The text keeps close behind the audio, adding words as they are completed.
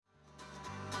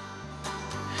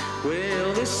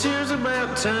Well, this year's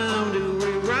about time to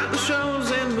rewrite the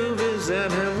shows and movies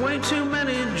that have way too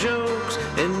many jokes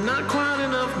and not quite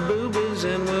enough boobies,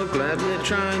 and we'll gladly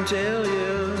try and tell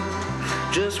you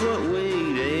just what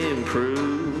we'd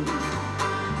improve.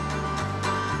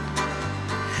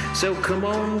 So come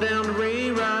on down to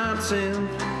Rewrites and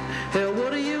hell,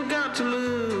 what do you got to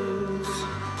lose?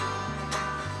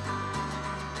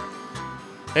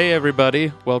 Hey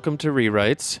everybody, welcome to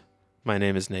Rewrites. My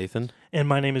name is Nathan. And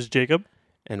my name is Jacob.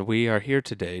 And we are here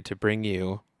today to bring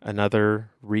you another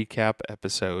recap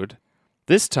episode.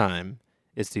 This time,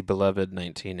 it's the beloved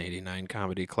 1989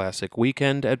 comedy classic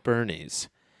Weekend at Bernie's.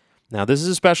 Now, this is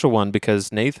a special one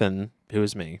because Nathan, who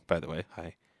is me, by the way,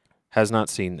 hi, has not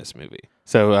seen this movie.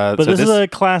 So, this is a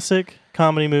classic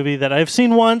comedy movie that I've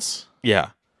seen once. Yeah.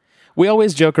 We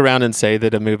always joke around and say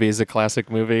that a movie is a classic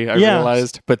movie, I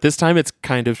realized. But this time it's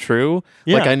kind of true.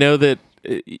 Yeah. Like, I know that,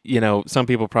 some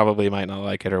people probably might not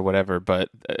like it or whatever, but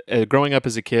growing up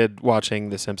as a kid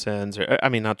watching The Simpsons,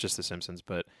 not just The Simpsons,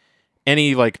 but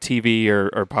any like TV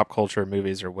or pop culture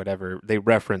movies or whatever, they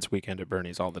reference Weekend at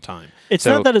Bernie's all the time. It's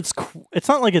not that it's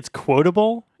not like it's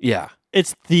quotable. Yeah.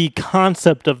 It's the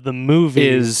concept of the movie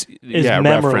is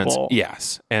memorable. Reference,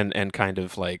 yes. And kind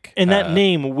of like... And that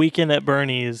name, Weekend at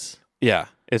Bernie's... Yeah.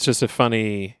 It's just a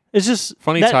funny... It's just...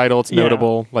 Funny title. It's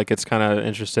notable. Like, it's kind of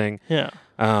interesting. Yeah.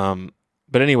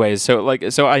 But anyways, so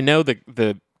I know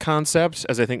the concept,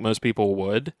 as I think most people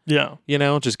would. Yeah.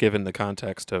 Just given the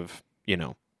context of,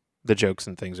 the jokes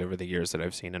and things over the years that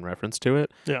I've seen in reference to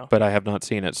it. Yeah. But I have not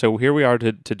seen it. So here we are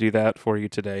to do that for you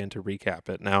today and to recap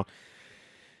it. Now,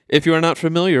 if you are not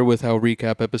familiar with how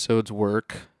recap episodes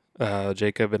work,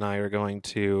 Jacob and I are going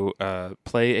to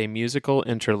play a musical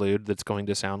interlude that's going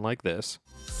to sound like this.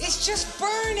 It's just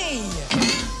Bernie!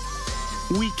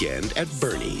 Weekend at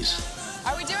Bernie's.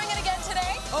 Are we doing it again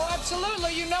today? Oh,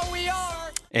 absolutely. You know we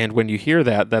are. And when you hear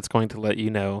that, that's going to let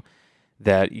you know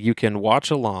that you can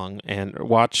watch along and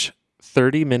watch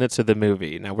 30 minutes of the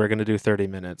movie. Now, we're going to do 30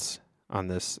 minutes on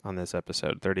this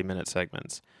episode, 30-minute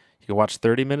segments. You can watch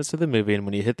 30 minutes of the movie, and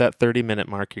when you hit that 30-minute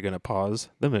mark, you're going to pause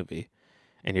the movie,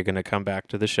 and you're going to come back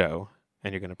to the show,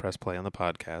 and you're going to press play on the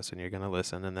podcast, and you're going to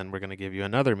listen, and then we're going to give you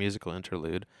another musical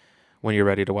interlude when you're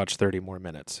ready to watch 30 more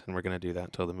minutes, and we're going to do that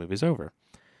until the movie's over.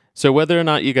 So whether or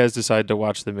not you guys decide to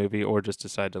watch the movie or just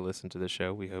decide to listen to the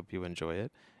show, we hope you enjoy it.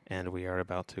 And we are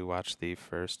about to watch the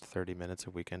first 30 minutes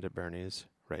of Weekend at Bernie's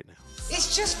right now.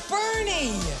 It's just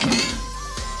Bernie!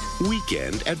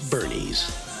 Weekend at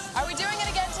Bernie's. Are we doing it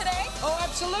again today? Oh,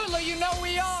 absolutely. You know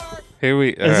we are.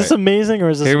 Is this amazing or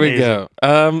is this Here amazing? we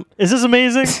go. Is this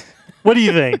amazing? What do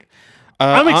you think?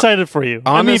 I'm excited for you.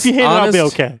 If you hate it, I'll be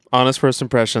okay. Honest first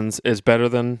impressions is better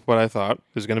than what I thought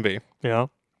it was going to be. Yeah.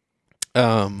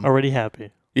 Already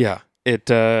happy. Yeah. It.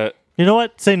 You know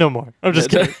what? Say no more. I'm just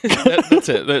kidding. That's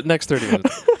it. The next 30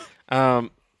 minutes.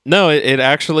 No, it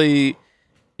actually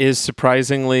is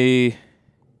surprisingly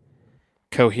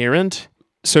coherent.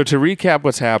 So to recap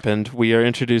what's happened, we are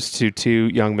introduced to two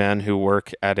young men who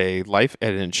work at an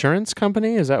insurance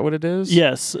company. Is that what it is?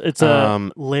 Yes. It's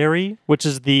Larry, which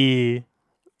is the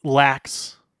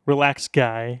relaxed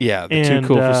guy. Yeah, the too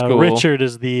cool for school. Richard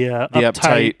is the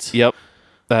uptight. Yep.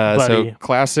 So buddy.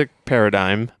 classic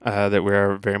paradigm that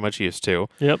we're very much used to.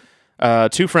 Yep.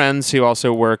 Two friends who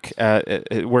also work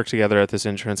together at this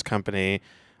insurance company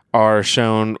are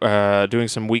shown doing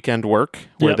some weekend work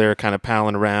where they're kind of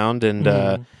palling around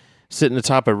and sitting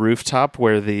atop a rooftop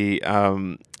where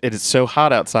it is so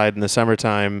hot outside in the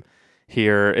summertime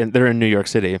here, and they're in New York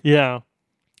City. Yeah.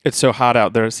 It's so hot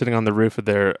out. They're sitting on the roof of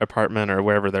their apartment or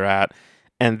wherever they're at.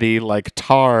 And the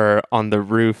tar on the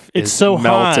roof is so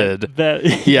melted. Hot that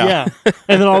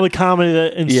and then all the comedy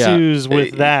that ensues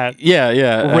with that.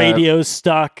 Yeah. Radio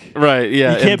stuck. Right.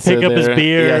 Yeah. He can't pick up his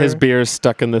beer. Yeah, his beer's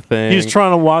stuck in the thing. He's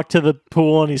trying to walk to the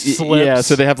pool and he slips. Yeah.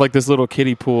 So they have like this little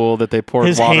kiddie pool that they pour water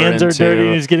into. His hands are dirty.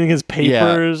 And he's getting his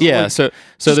papers. Yeah. So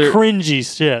they're cringy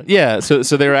shit. Yeah. So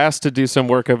they're asked to do some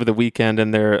work over the weekend,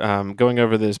 and they're going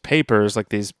over these papers, like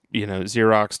these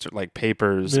Xeroxed like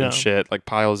papers and shit, like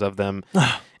piles of them.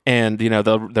 And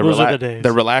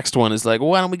the relaxed one is like,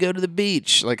 well, why don't we go to the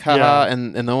beach? Like, haha.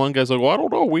 And the one guy's like, well, I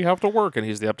don't know, we have to work. And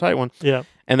he's the uptight one. Yeah.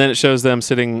 And then it shows them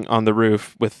sitting on the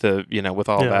roof with the with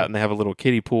all that, and they have a little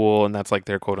kiddie pool, and that's like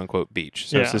their quote unquote beach.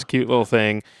 So it's this cute little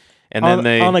thing. And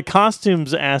then on a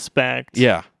costumes aspect.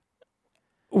 Yeah.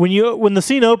 When the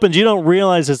scene opens, you don't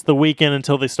realize it's the weekend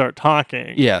until they start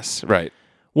talking. Yes. Right.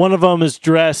 One of them is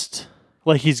dressed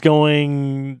like he's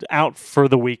going out for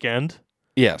the weekend.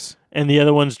 Yes. And the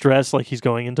other one's dressed like he's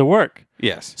going into work.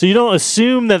 Yes. So you don't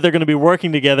assume that they're going to be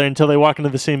working together until they walk into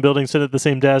the same building, sit at the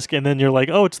same desk, and then you're like,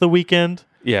 oh, it's the weekend.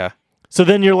 Yeah. So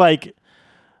then you're like,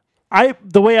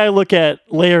 the way I look at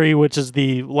Larry, which is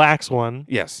the lax one,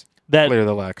 Yes. that Larry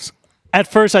the Lax. at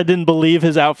first I didn't believe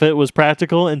his outfit was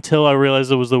practical until I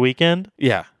realized it was the weekend.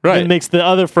 Yeah. Right. It makes the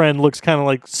other friend looks kind of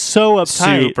like so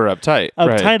uptight. Super uptight.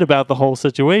 Right. About the whole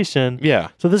situation. Yeah.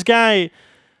 So this guy,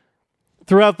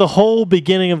 throughout the whole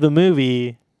beginning of the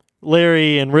movie,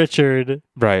 Larry and Richard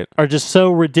Right. are just so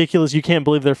ridiculous you can't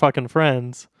believe they're fucking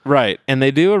friends. Right, and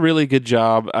they do a really good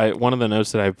job. One of the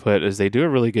notes that I put is they do a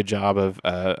really good job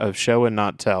of show and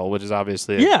not tell, which is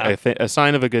obviously a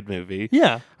sign of a good movie.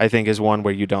 Yeah. I think is one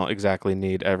where you don't exactly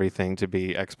need everything to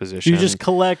be exposition. You just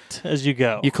collect as you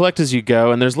go. You collect as you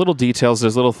go, and there's little details.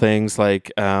 There's little things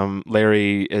like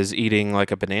Larry is eating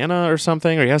like a banana or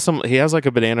something, or he has like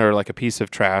a banana or like a piece of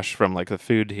trash from like the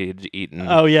food he'd eaten.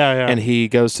 Oh yeah. And he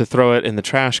goes to throw it in the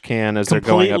trash can as they're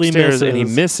going Completely upstairs, and he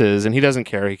misses. misses, and he doesn't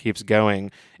care. He keeps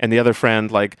going, and the other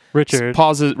friend like Richard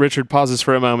pauses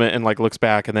for a moment and like looks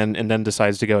back, and then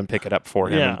decides to go and pick it up for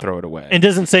him Yeah. and throw it away. and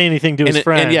doesn't say anything to his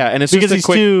friend. And it's because just a he's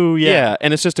quick, too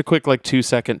and it's just a quick like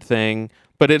 2-second thing,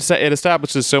 but it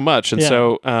establishes so much, and Yeah.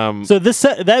 so So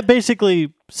that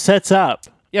basically sets up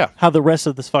yeah. how the rest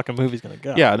of this fucking movie's gonna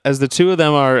go. Yeah, as the two of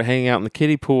them are hanging out in the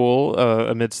kiddie pool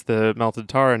amidst the melted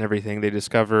tar and everything, they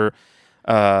discover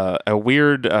a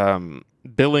weird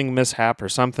billing mishap or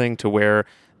something to where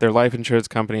their life insurance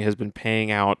company has been paying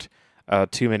out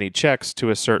too many checks to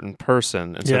a certain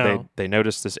person, and so Yeah. they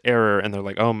notice this error, and they're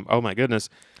like, oh my goodness,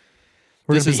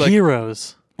 we're this gonna is be like-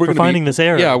 heroes we're for gonna finding be, this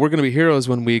error. Yeah, we're going to be heroes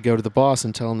when we go to the boss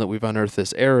and tell him that we've unearthed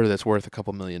this error that's worth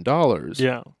 $2 million.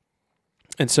 Yeah.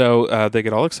 And so they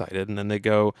get all excited, and then they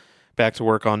go back to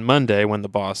work on Monday when the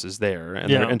boss is there, and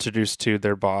Yeah. they're introduced to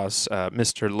their boss,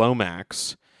 Mr.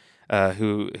 Lomax,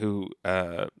 who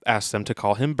asks them to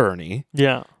call him Bernie.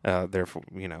 Yeah. Therefore,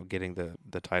 getting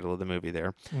the title of the movie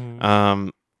there.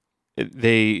 Mm.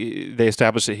 They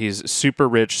establish that he's super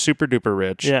rich, super duper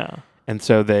rich. Yeah. And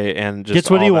so just Gets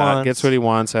what all he that, wants. Gets what he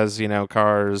wants, has,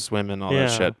 cars, women, all Yeah.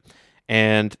 that shit.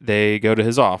 And they go to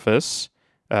his office.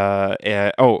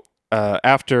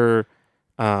 After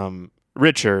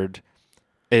Richard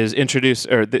is introduced,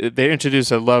 or they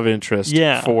introduce a love interest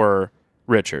Yeah. for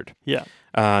Richard, Yeah.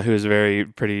 who is a very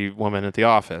pretty woman at the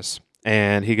office.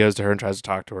 And he goes to her and tries to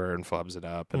talk to her and flubs it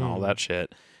up and all that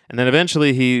shit. And then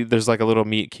eventually there's like a little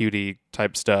meet cutie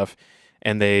type stuff,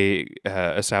 and they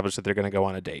establish that they're going to go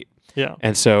on a date. Yeah.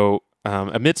 And so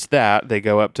amidst that, they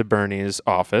go up to Bernie's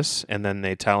office, and then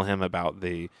they tell him about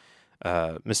the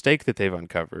mistake that they've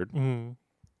uncovered. Mm.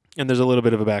 And there's a little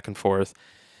bit of a back and forth.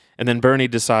 And then Bernie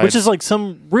decides... Which is like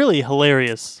some really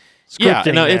hilarious yeah,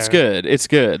 scripting no, there. it's good. It's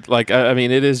good. Like, I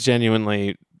mean, it is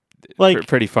genuinely Like,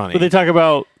 pretty funny. but they talk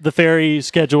about the ferry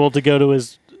schedule to go to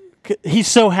his... He's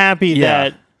so happy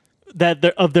Yeah. that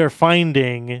of their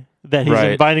finding that he's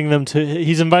Right. inviting them to...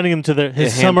 He's inviting them to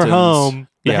his The summer Hamptons. home,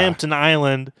 the Yeah. Hampton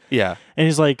Island. yeah. And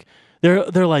he's like, they're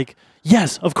like,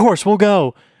 yes, of course, we'll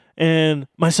go. And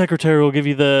my secretary will give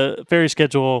you the ferry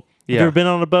schedule. Have Yeah. you ever been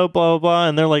on a boat? Blah, blah, blah.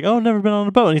 And they're like, oh, never been on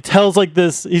a boat. And he tells like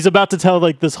this, he's about to tell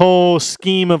like this whole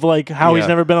scheme of like how he's Yeah.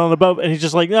 never been on a boat. And he's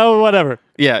just like, no, whatever.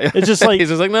 Yeah. It's just like, he's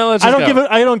just like, no, let's I just don't go.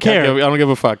 I don't care. I don't give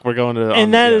a fuck. We're going to...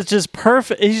 And that is just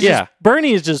perfect. He's Yeah.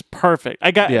 Bernie is just perfect.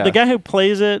 Yeah. The guy who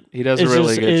plays it. He does a is really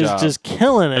just, good is job just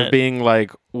killing of it. being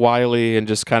like wily and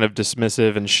just kind of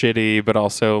dismissive and shitty, but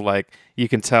also like you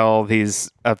can tell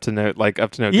he's up to no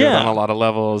good Yeah. on a lot of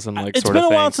levels and like It's sort been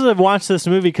of a while thing. since I've watched this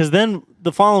movie because then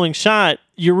the following shot,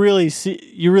 you really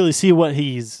see what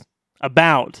he's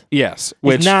about. Yes, He's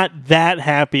which not that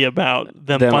happy about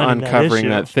them finding uncovering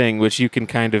that, issue. thing, which you can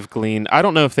kind of glean. I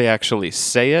don't know if they actually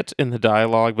say it in the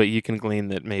dialogue, but you can glean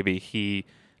that maybe he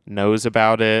knows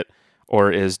about it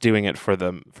or is doing it for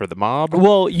the mob.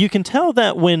 Well, you can tell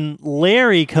that when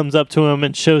Larry comes up to him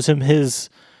and shows him his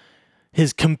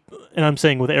and I'm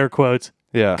saying with air quotes,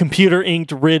 Yeah, computer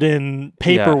inked written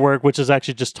paperwork, which is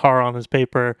actually just tar on his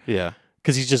paper yeah,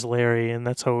 because he's just Larry and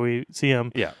that's how we see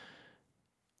him. yeah,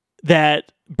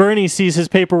 That Bernie sees his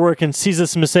paperwork and sees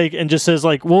this mistake and just says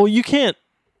like, well, you can't,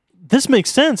 this makes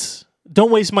sense.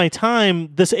 Don't waste my time.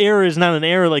 This error is not an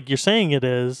error like you're saying it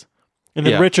is. And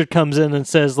then Yeah. Richard comes in and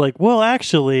says like, well,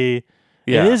 actually,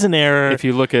 yeah. it is an error. If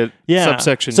you look at Yeah.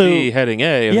 subsection So- D, heading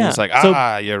A, and yeah. it's like,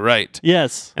 So- you're right.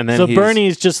 Yes. And then so he's-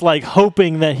 Bernie's just like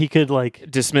hoping that he could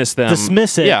like Dismiss them.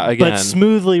 dismiss it. Yeah, again. But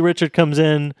smoothly Richard comes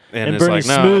in and it's Bernie like,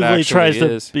 no, it smoothly actually tries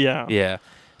is. to yeah. Yeah.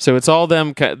 So it's all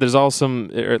them. There's all some,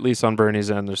 or at least on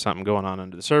Bernie's end, there's something going on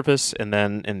under the surface. And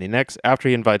then in the next, after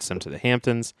he invites them to the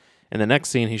Hamptons, in the next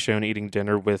scene, he's shown eating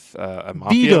dinner with a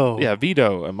mafia. Vito. Yeah,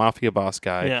 Vito, a mafia boss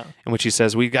guy. Yeah. In which he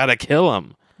says, "We got to kill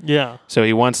him." Yeah. So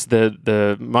he wants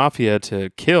the mafia to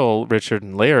kill Richard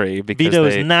and Larry because Vito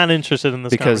is not interested in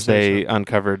this because they conversation.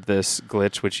 uncovered this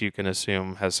glitch, which you can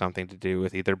assume has something to do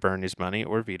with either Bernie's money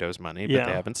or Vito's money, but Yeah.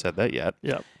 they haven't said that yet.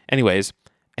 Yep. Anyways,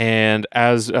 and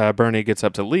as Bernie gets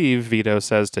up to leave, Vito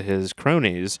says to his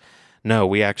cronies, "No,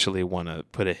 we actually want to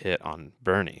put a hit on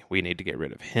Bernie. We need to get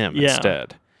rid of him Yeah.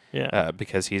 instead Yeah.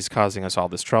 because he's causing us all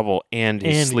this trouble, and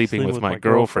he's And sleeping with my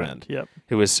girlfriend, Yep.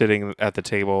 who was sitting at the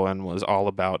table and was all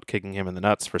about kicking him in the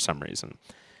nuts for some reason."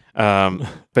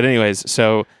 But anyways,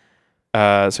 so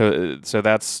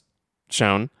that's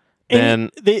shown. Then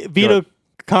Vito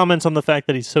comments on the fact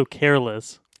that he's so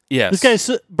careless. yes, This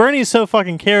guy's Bernie's so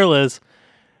fucking careless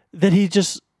that he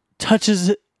just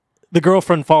touches the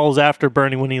girlfriend falls after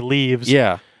Bernie when he leaves.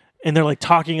 yeah, And they're like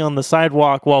talking on the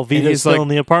sidewalk while Vito's he's still like- in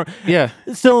the apartment. yeah.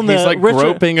 Still in the He's like Richard-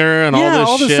 groping her and Yeah,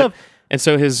 all this shit. stuff. And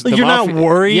so the You're not mafia-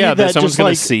 worried yeah, that someone's just, gonna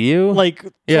like- see you.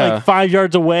 Yeah. Like 5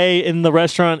 yards away in the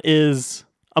restaurant is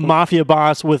a mafia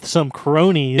boss with some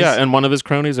cronies. Yeah, and one of his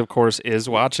cronies, of course, is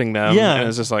watching them. Yeah. And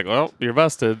it's just like, well, you're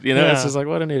busted. You know, it's Yeah. just like,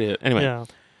 what an idiot. Anyway, Yeah.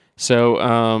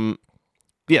 so,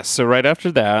 yes, so right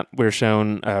after that, we're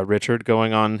shown Richard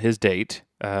going on his date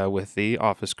with the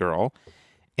office girl.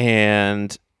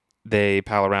 And they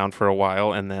pal around for a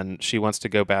while, and then she wants to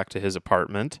go back to his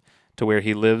apartment to where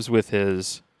he lives with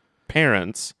his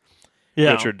parents.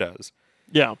 Yeah. Richard does.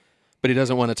 Yeah. But he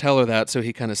doesn't want to tell her that, so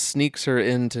he kind of sneaks her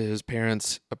into his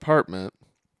parents' apartment,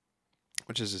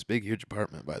 which is this big, huge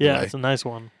apartment, by the Yeah, way, it's a nice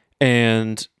one.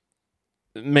 and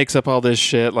makes up all this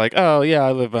shit like, oh, yeah,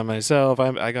 I live by myself.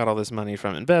 I got all this money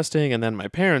from investing, and then my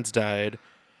parents died,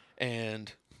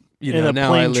 and, you In know, a now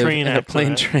plane I live train in a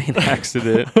plane accident. train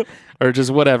accident, or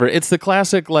just whatever. It's the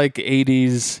classic, like,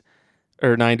 80s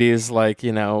or 90s, like,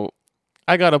 you know,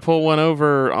 I got to pull one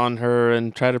over on her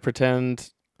and try to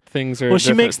pretend things are Well, a she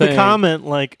different makes the thing. comment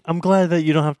like, "I'm glad that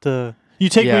you don't have to. You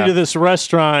take Yeah. me to this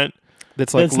restaurant.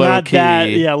 That's like It's low not key. that-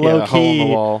 yeah, low hole in the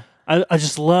key. wall. I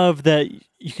just love that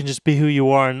you can just be who you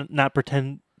are and not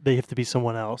pretend they have to be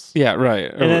someone else." Yeah,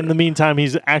 right. And in the meantime,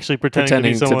 he's actually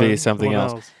pretending to be something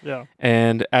else. Yeah.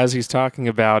 And as he's talking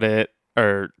about it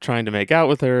or trying to make out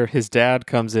with her, his dad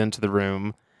comes into the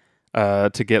room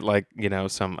to get like, you know,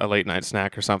 a late night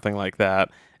snack or something like that,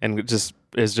 and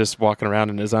is just walking around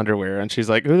in his underwear. And she's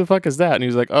like, "Who the fuck is that?" And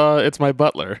he's like, "It's my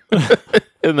butler."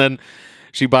 And then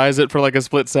she buys it for like a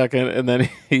split second, and then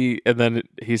he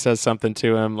says something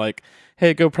to him like,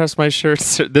 "Hey, go press my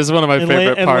shirts." This is one of my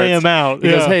favorite and parts. lay him out. He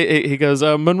yeah. goes, "Hey," he goes,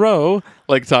 "Monroe,"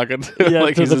 like talking to Yeah,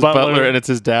 like to he's the his butler. butler, and it's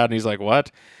his dad, and he's like, "What?"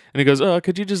 And he goes,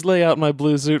 "Could you just lay out my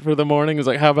blue suit for the morning?" He's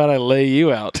like, "How about I lay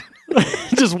you out?"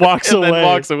 just walks and away. then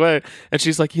walks away. And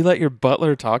she's like, "You let your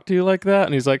butler talk to you like that?"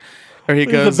 And he's like, or he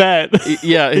He's goes, a vet.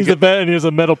 "Yeah." He's a vet, and he has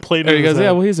a metal plate. Or in he his goes, "Yeah,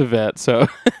 hand. well, he's a vet." So,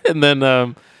 and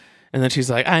then she's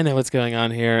like, "I know what's going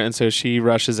on here," and so she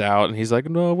rushes out, and he's like,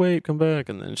 "No, wait, come back,"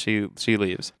 and then she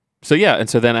leaves. So yeah, and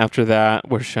so then after that,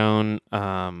 we're shown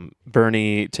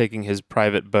Bernie taking his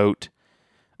private boat.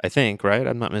 I think, right?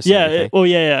 I'm not missing anything.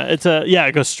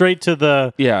 It goes straight to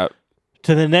the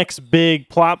next big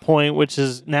plot point, which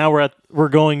is now we're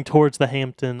going towards the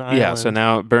Hampton Island. Yeah, so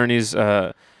now Bernie's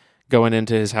going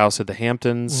into his house at the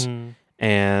Hamptons Mhm.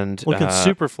 and looking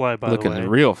super fly by looking the way.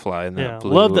 real fly in that Yeah,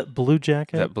 blue. love that blue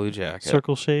jacket. That blue jacket.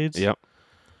 Circle shades. Yep.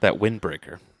 That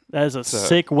windbreaker. That is a So-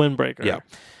 sick windbreaker. Yeah.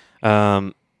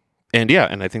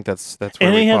 And I think that's where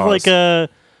And we they have pause.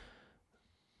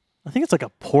 I think it's like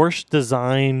a Porsche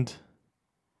designed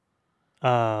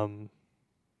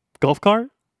golf cart.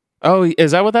 Oh,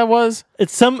 is that what that was?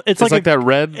 It's It's like that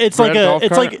red. It's red like golf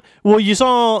it's cart? like well, you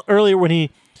saw earlier when he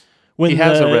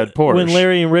has a red Porsche. when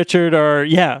Larry and Richard are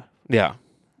Yeah.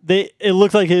 it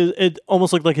looked like it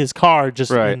almost looked like his car just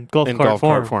Right. in golf cart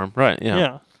form. form. Right.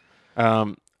 Yeah. Yeah.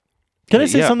 Can I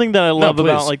say yeah. something that I love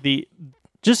about please. like the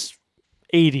just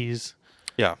 80s?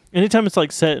 Yeah. Anytime it's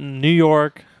like set in New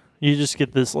York, you just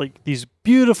get this like these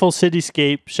beautiful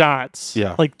cityscape shots.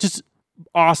 Yeah. Like just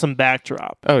awesome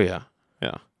backdrop. Oh yeah.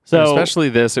 Yeah. So And especially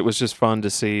this, it was just fun to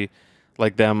see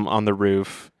like them on the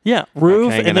roof. yeah,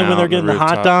 roof, hanging and then when out they're on the getting the hot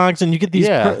rooftop. dogs, and you get these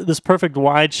Yeah. this perfect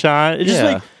wide shot. It's just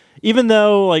Yeah. like, even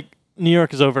though like New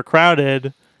York is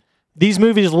overcrowded, these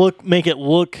movies make it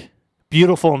look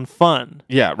beautiful and fun,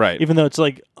 Yeah. Right. even though it's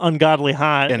like ungodly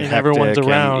hot and, everyone's hectic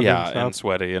around. and, yeah, and and stuff.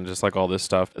 sweaty and just like all this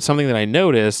stuff. Something that I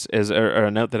noticed is, or a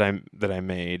note that I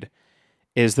made,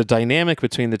 is the dynamic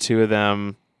between the two of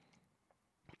them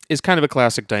is kind of a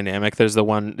classic dynamic. There's the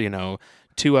one, you know,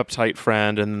 too uptight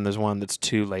friend, and then there's one that's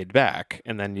too laid back,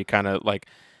 and then you kind of like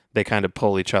they kind of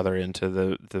pull each other into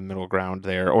the middle ground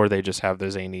there, or they just have the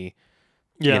zany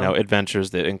Yeah. adventures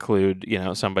that include,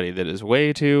 somebody that is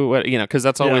way too, because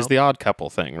that's always Yeah. the odd couple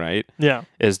thing, right? Yeah.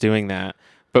 Is doing that.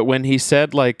 But when he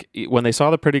said, like, when they saw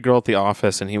the pretty girl at the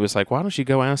office and he was like, why don't you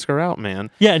go ask her out,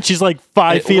 man? Yeah, and she's like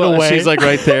 5 feet Well, away. She's like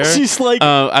right there. She's like,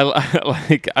 I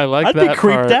like I'd that be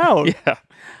creeped part. out. Yeah.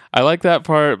 I like that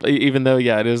part, even though,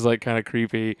 it is like kind of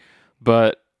creepy.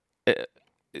 But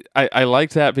I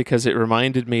liked that because it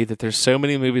reminded me that there's so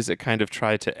many movies that kind of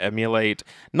try to emulate,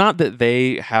 not that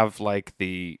they have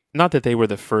not that they were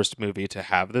the first movie to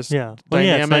have this yeah. Well,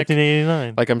 yeah, it's dynamic.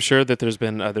 1989. Like, I'm sure that there's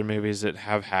been other movies that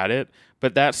have had it,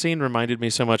 but that scene reminded me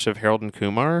so much of Harold and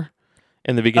Kumar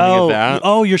in the beginning of that.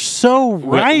 Oh, you're so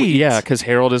right. Yeah, because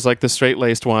Harold is like the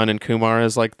straight-laced one, and Kumar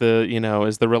is like the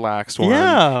is the relaxed one.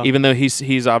 Yeah. Even though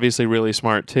he's obviously really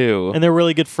smart too, And they're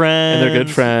really good friends. and they're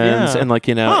good friends, Yeah. and like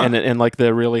Huh. and like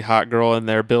the really hot girl in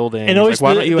their building. And always like,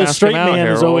 why don't you the ask straight him out, man is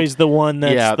Harold? always the one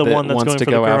that's that one that's wants going to for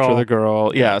go the girl. after the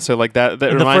girl. Yeah, so like that And the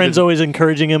reminded friend's always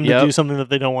encouraging him to Yep. do something that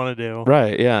they don't want to do.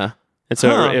 right. Yeah, and so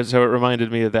Huh. it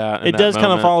reminded me of that. in It that does kind of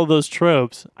moment. follow those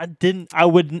tropes.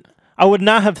 I would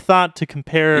not have thought to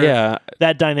compare Yeah,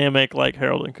 that dynamic like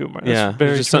Harold and Kumar. That's yeah.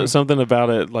 very Just true. something about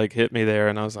it like hit me there,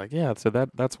 and I was like, yeah. So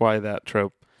that's why that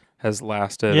trope has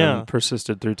lasted Yeah. and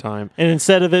persisted through time. And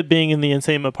instead of it being in the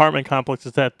same apartment complex,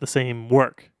 it's at the same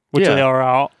work, which Yeah. they are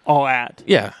all at.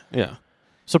 Yeah, yeah.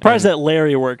 Surprised And- that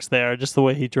Larry works there, just the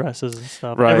way he dresses and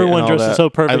stuff. Right. Everyone and all dresses that. so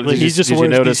perfectly. He just did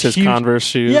wears you notice these his huge, Converse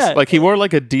shoes? Yeah. Like he wore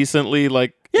like a decently Yeah,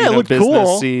 it looked cool.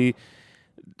 businessy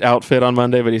outfit on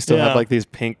Monday, but he still Yeah. had like these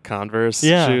pink Converse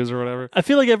Yeah. shoes or whatever. I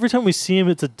feel like every time we see him,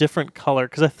 it's a different color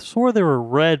because I swore they were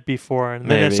red before, and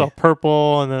then I Maybe. saw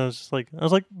purple, and then I was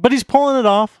like, but he's pulling it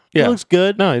off. Yeah. He looks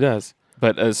good. No, he does.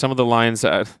 But some of the lines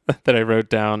that I wrote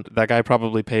down, that guy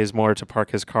probably pays more to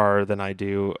park his car than I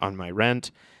do on my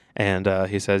rent. And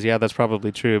he says, "Yeah, that's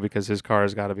probably true because his car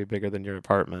has got to be bigger than your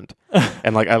apartment."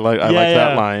 And like I like Yeah,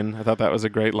 that yeah. line. I thought that was a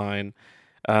great line.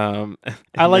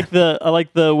 I like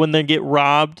the when they get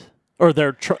robbed or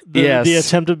they're Yes. the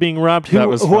attempt of being robbed. That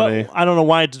was funny. I don't know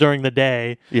why it's during the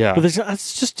day, Yeah, but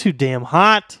it's just too damn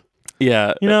hot.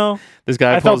 yeah. You know, This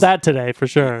guy I pulls, felt that today for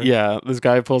sure. Yeah, this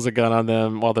guy pulls a gun on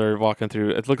them while they're walking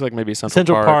through. It looked like maybe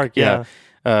Central Park. Yeah.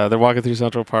 They're walking through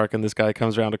Central Park, and this guy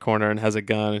comes around a corner and has a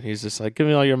gun, and he's just like, "Give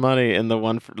me all your money." And the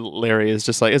one for Larry is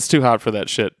just like, "It's too hot for that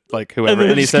shit." Like whoever,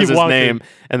 then and he just says keep his walking. name,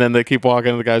 and then they keep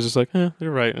walking, and the guy's just like,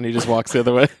 "You're right," and he just walks the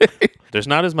other way. There's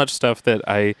not as much stuff that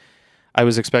I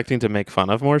was expecting to make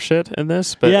fun of more shit in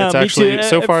this, but yeah, it's me actually too.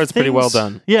 so far it's pretty well Things-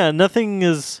 done. Yeah, nothing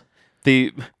is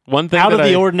The one thing out that of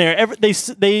the I, ordinary.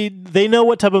 They know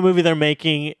what type of movie they're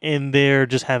making, and they're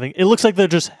just having. It looks like they're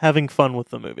just having fun with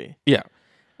the movie. Yeah.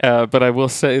 But I will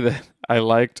say that I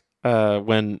liked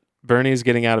when Bernie's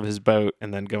getting out of his boat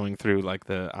and then going through like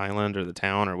the island or the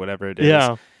town or whatever it is.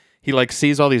 Yeah, He like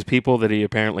sees all these people that he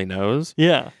apparently knows.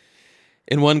 yeah.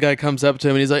 And one guy comes up to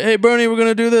him and he's like, "Hey, Bernie, we're going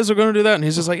to do this. We're going to do that." And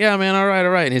he's just like, "Yeah, man. All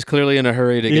right. And he's clearly in a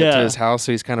hurry to get Yeah. to his house.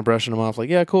 So he's kind of brushing him off like,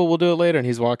 "Yeah, cool. We'll do it later." And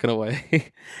he's walking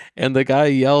away. And the guy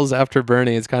yells after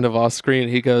Bernie. It's kind of off screen.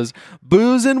 He goes,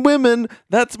 "Booze and women.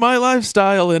 That's my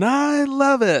lifestyle. And I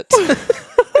love it."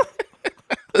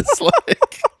 It's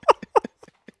like,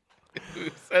 who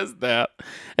says that?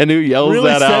 And who yells Really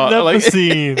that setting out? up Like, the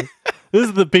scene. This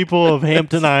is the people of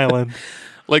Hampton Island.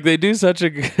 like they do such a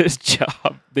good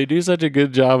job. They do such a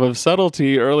good job of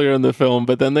subtlety earlier in the film,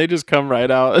 but then they just come right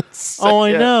out. And say Oh, I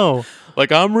it. know.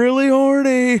 Like, I'm really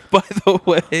horny, by the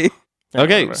way.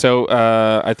 Okay, whatever. so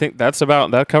I think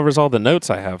that covers all the notes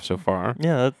I have so far.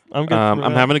 Yeah, I'm good.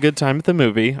 I'm having a good time with the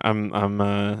movie.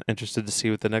 I'm interested to see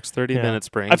what the next 30 Yeah. minutes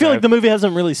brings. I feel like the movie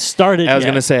hasn't really started I was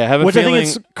yet, gonna say I have a which feeling. I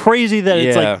think it's crazy that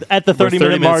it's like at the we're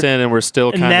 30-minute minutes mark, in, and we're still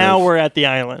and kind now of. we're at the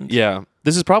island. Yeah,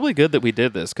 this is probably good that we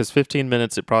did this because 15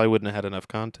 minutes it probably wouldn't have had enough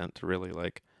content to really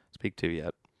like speak to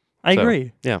yet. I So,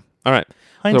 agree. Yeah. All right.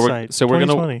 Hindsight. So we're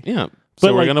gonna 2020. yeah. But,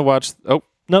 So we're like- gonna watch. Oh,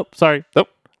 Nope. Sorry. Nope.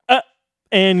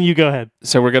 And you go ahead.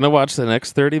 so we're gonna watch the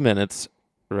next 30 minutes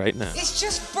right now. It's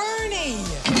just Bernie.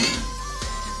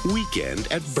 Weekend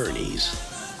at Bernie's.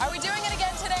 Are we doing it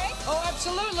again today? Oh,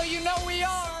 absolutely. You know we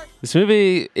are. This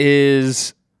movie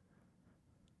is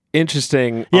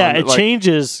interesting. Yeah, on, it like,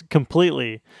 changes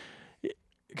completely.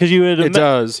 Because you had It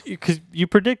does. because you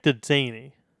predicted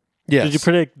zany. Yes. Did you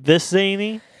predict this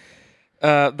zany?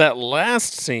 That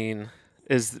last scene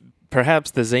is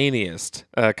perhaps the zaniest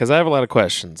because I have a lot of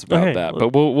questions about Okay, that,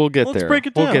 but we'll get let's there. break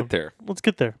it We'll down. get there. Let's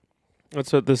get there.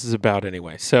 That's what this is about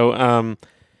anyway. So,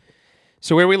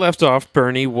 so where we left off,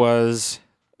 Bernie was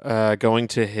going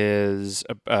to his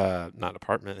not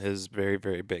apartment, his very,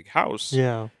 very big house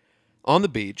Yeah. on the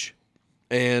beach,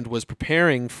 and was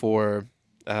preparing for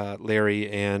Larry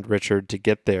and Richard to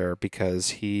get there because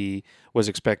he was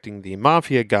expecting the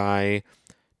mafia guy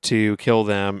to kill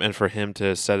them and for him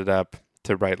to set it up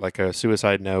to write like a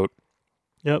suicide note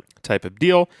Yep. type of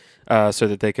deal so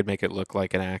that they could make it look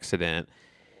like an accident.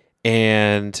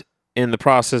 And in the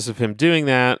process of him doing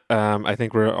that, I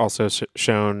think we're also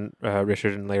shown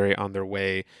Richard and Larry on their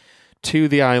way to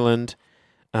the island.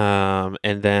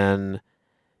 And then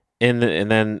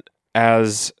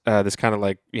as this kind of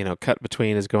like, cut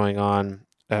between is going on,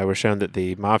 we're shown that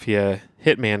the mafia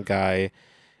hitman guy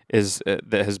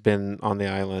that has been on the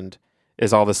island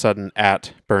is all of a sudden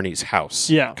at Bernie's house.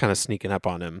 Yeah. Kind of sneaking up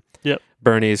on him. Yep.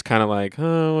 Bernie's kind of like,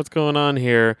 oh, what's going on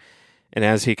here? And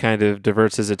as he kind of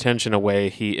diverts his attention away,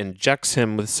 he injects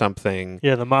him with something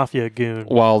Yeah, the mafia goon.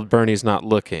 while Bernie's not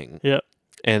looking. Yep.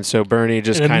 And so Bernie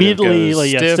just And kind of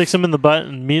immediately, goes stiff. sticks him in the butt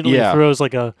and immediately Yeah. throws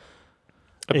like a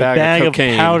bag of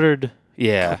cocaine. powdered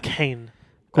Yeah. cocaine.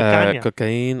 Cocaine.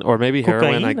 Cocaine or maybe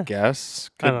heroin, I Cocaine?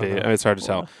 guess. I Could don't be. know. I mean, it's hard to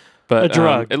tell. But A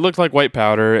drug. it looked like white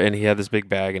powder, and he had this big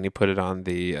bag, and he put it on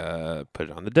the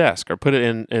desk, or put it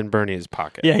in Bernie's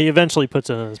pocket. Yeah, he eventually puts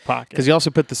it in his pocket. Because he also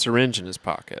put the syringe in his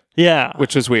pocket, Yeah.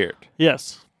 which was weird.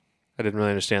 Yes. I didn't really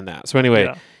understand that. So anyway,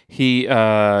 Yeah. he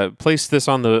placed this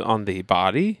on the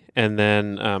body, and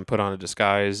then put on a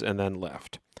disguise, and then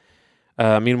left.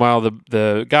 Meanwhile,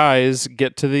 the guys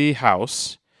get to the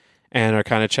house and are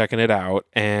kind of checking it out.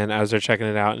 And as they're checking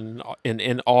it out,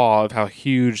 in awe of how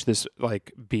huge this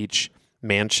like beach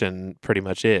mansion pretty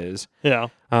much is, Yeah.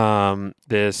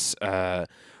 this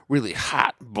really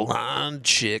hot blonde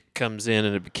chick comes in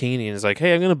a bikini and is like,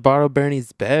 "Hey, I'm gonna borrow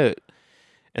Bernie's boat."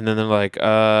 And then they're like,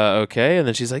 okay. And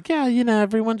then she's like, yeah,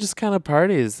 everyone just kind of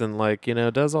parties and like,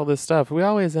 does all this stuff. We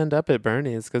always end up at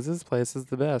Bernie's because this place is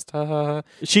the best. Ha ha ha.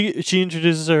 She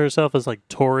introduces herself as like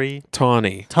Tori.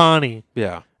 Tawny.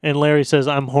 Yeah. And Larry says,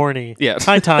 I'm horny. Yeah.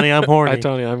 Hi, Tawny, I'm horny. Hi,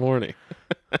 Tawny, I'm horny.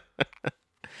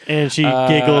 And she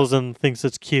giggles and thinks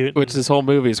it's cute. Which this whole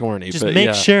movie's horny. Just but make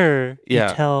yeah. sure Yeah.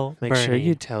 you tell Make Bernie. sure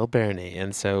you tell Bernie.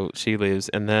 And so she leaves.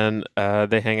 And then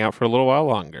they hang out for a little while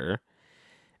longer.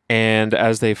 And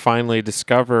as they finally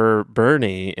discover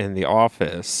Bernie in the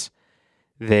office,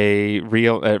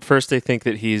 at first they think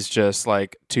that he's just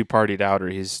like too partied out or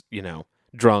he's,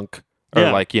 drunk or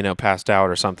Yeah. like, passed out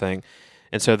or something.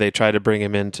 And so they try to bring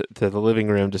him into the living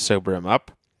room to sober him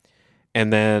up.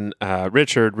 And then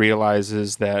Richard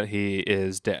realizes that he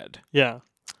is dead Yeah.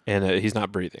 and he's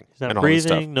not breathing. He's not and all this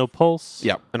stuff. breathing, no pulse.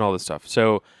 Yeah, and all this stuff.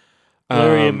 So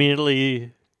Larry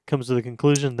immediately comes to the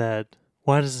conclusion that,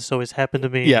 why does this always happen to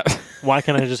me? yeah. Why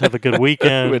can't I just have a good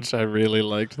weekend? Which I really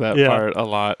liked that Yeah. part a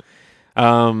lot.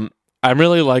 I'm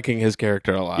really liking his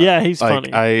character a lot. Yeah, he's like,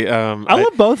 funny. I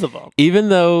love both of them. even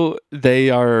though they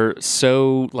are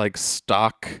so like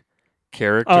stock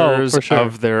characters for sure.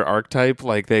 of their archetype,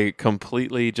 like they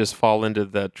completely just fall into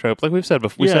the trope. Like we've said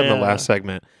before, we Yeah, said in the yeah, last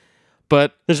segment.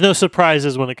 But There's no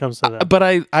surprises when it comes to that. but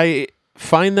I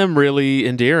find them really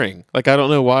endearing. Like I don't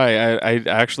know why. I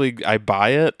actually buy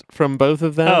it from both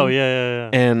of them. Oh, yeah.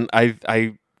 And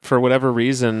I for whatever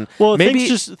reason, Well, maybe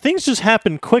things just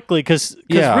happen quickly because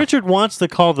Yeah. Richard wants to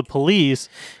call the police,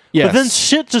 yes, but then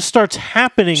shit just starts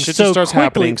happening Shit so just starts quickly.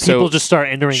 happening, so People just start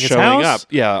entering his showing house. up.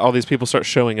 Yeah, all these people start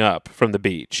showing up from the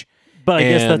beach. But I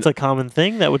guess And- that's a common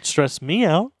thing that would stress me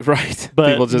out. Right.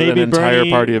 But people just an maybe entire Bernie-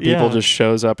 party of people yeah. just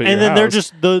shows up at And your then they're house.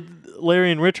 just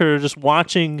Larry and Richard are just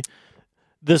watching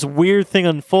this weird thing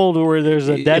unfold where there's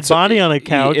a dead body on a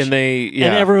couch and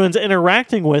and everyone's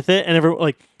interacting with it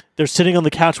and they're sitting on the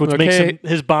couch, which makes Okay.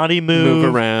 his body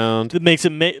move around. It makes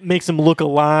him look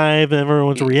alive, and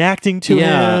everyone's reacting to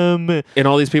Yeah. him. And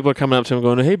all these people are coming up to him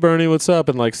going, "Hey Bernie, what's up?"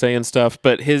 and like saying stuff.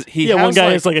 But he One has, guy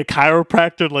like, is like a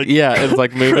chiropractor, like yeah, it's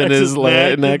like moving cracks his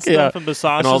neck, and yeah, stuff and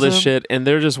massages and all this him. shit. And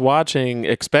they're just watching,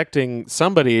 expecting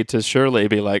somebody to surely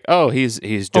be like, "Oh, he's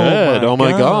Oh my dead. Oh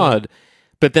my God. god!"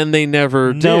 But then they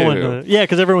never do. No one, yeah,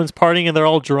 because everyone's partying and they're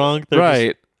all drunk, They're just-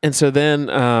 Right. And so then,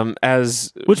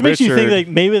 as which makes you think Richard-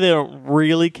 that maybe they don't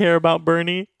really care about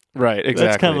Bernie. right, exactly.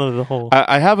 That's kind of the whole.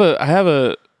 I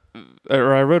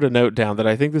wrote a note down that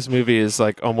I think this movie is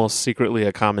like almost secretly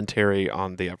a commentary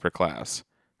on the upper class,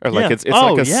 or like Yeah. it's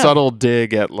like a Yeah. subtle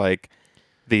dig at like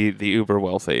the uber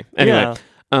wealthy. Anyway, Yeah.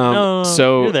 No,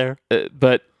 so you're there.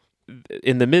 but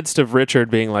in the midst of Richard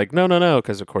being like, no,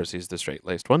 because of course he's the straight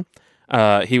laced one,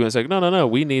 he was like, no,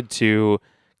 we need to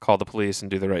call the police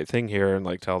and do the right thing here and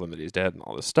like tell them that he's dead and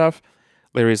all this stuff.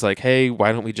 Larry's like, hey,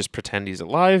 why don't we just pretend he's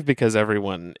alive because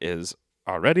everyone is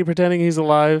already pretending he's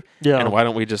alive, Yeah. and why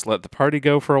don't we just let the party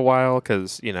go for a while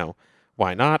because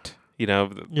why not?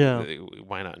 Yeah.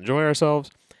 Why not enjoy ourselves?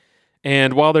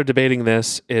 And while they're debating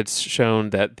this, it's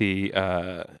shown that the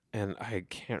and I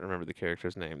can't remember the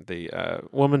character's name, the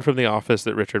woman from the office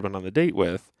that Richard went on the date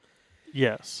with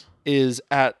Yes, is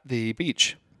at the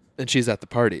beach, and she's at the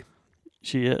party.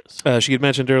 she is. She had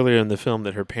mentioned earlier in the film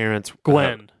that her parents,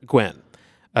 Gwen.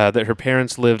 that her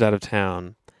parents lived out of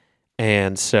town,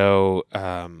 and so,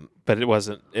 but it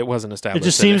wasn't established. It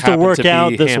just that seems to happened work be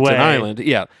out this Hampton way. Island,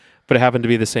 yeah, but it happened to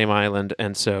be the same island,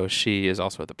 and so she is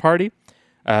also at the party.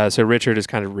 So Richard is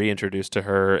kind of reintroduced to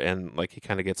her, and like he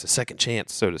kind of gets a second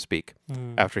chance, so to speak,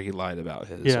 after he lied about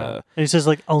his. Yeah, and he says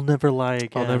like, "I'll never lie again."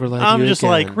 I'll never lie to I'm you just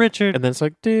again. like, Richard. And then it's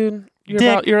like, dude, you're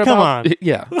Dick, about, come on.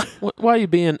 yeah. Why are you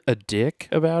being a dick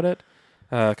about it?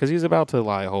 Because he's about to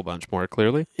lie a whole bunch more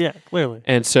clearly. Yeah, clearly.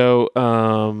 And so,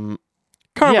 Karma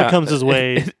yeah, comes his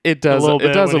way. It does. little It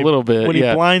bit does when a little bit. when Yeah.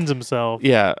 he blinds himself.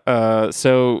 Yeah.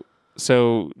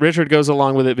 So Richard goes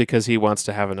along with it because he wants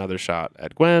to have another shot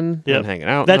at Gwen Yep. and hanging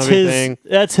out. That's and everything.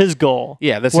 That's his goal.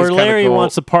 Yeah. That's Where his kinda Larry goal.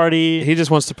 wants to party, He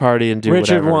just wants to party and do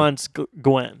Richard whatever. wants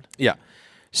Gwen. Yeah.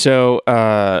 So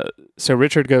so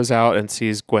Richard goes out and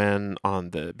sees Gwen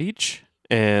on the beach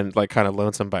and like kind of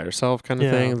lonesome by herself kind of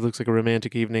Yeah. thing. It looks like a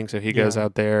romantic evening. So he goes Yeah.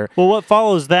 out there. Well, what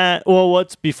follows that? Well,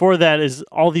 what's before that is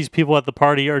all these people at the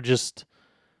party are just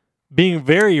being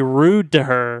very rude to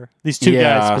her. These two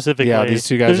guys specifically. Yeah, these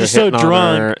two guys They're are just so hitting on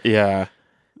drunk. her. Yeah.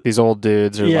 These old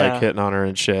dudes are Yeah. like hitting on her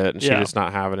and shit, and she's Yeah. just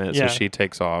not having it, Yeah. so she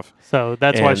takes off. So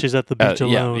that's why And, she's at the beach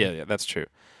alone. Yeah, that's true.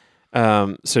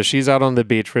 So she's out on the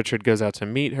beach. Richard goes out to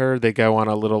meet her. They go on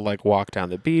a little like walk down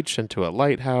the beach into a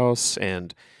lighthouse,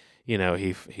 and you know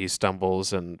he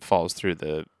stumbles and falls through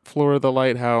the floor of the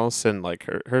lighthouse and like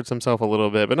hurts himself a little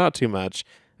bit, but not too much.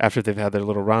 After they've had their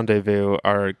little rendezvous,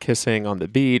 are kissing on the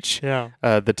beach. Yeah.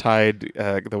 The tide,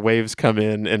 the waves come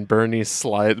in, and Bernie's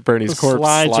corpse Slides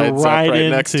slides right up right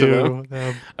next to into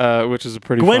them, which is a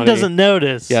pretty Gwen funny. doesn't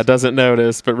notice. Yeah, doesn't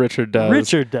notice, but Richard does.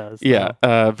 Richard does. Yeah,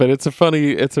 though. but it's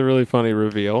a really funny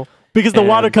reveal. Because the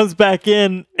water and- comes back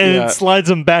in and Yeah. it slides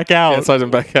him back out. Yeah, it slides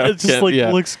him back out. It just again, like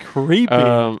yeah. looks creepy.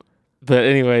 But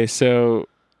anyway, so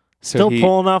Still he,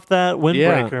 pulling off that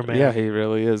windbreaker, yeah, man. Yeah, he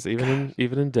really is, even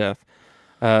in death.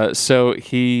 So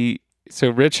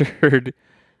Richard,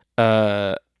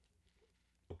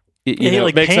 he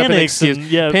like makes up an panics excuse.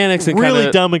 and Panics and really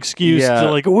kinda- dumb excuse yeah.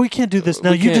 to like, oh, we can't do this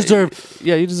now. We You can't- deserve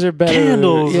Yeah, you deserve better.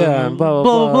 candles. Yeah, and blah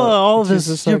blah blah. All of She's this.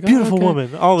 just You're a like, beautiful okay.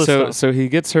 woman. All this stuff. So he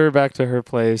gets her back to her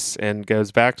place and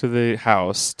goes back to the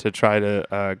house to try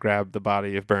to grab the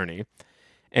body of Bernie.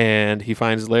 And he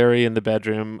finds Larry in the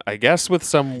bedroom, I guess, with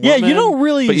some woman. Yeah, you don't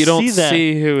really but you don't see that.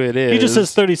 see who it is. He just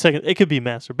says 30 seconds. It could be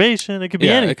masturbation. It could be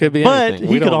Yeah, it anything. could be but anything.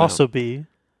 he We could don't know. also be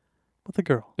with a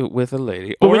girl. with a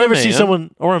lady. But or we a never see man.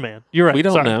 someone or a man. You're right. We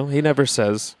don't Sorry. know. He never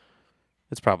says.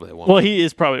 It's probably a woman. Well, he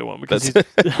is probably a woman because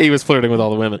he's He was flirting with all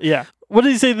the women. yeah. What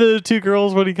did he say to the two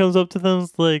girls when he comes up to them?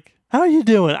 It's like, how are you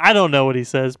doing? I don't know what he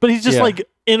says, but he's just Yeah. like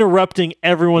interrupting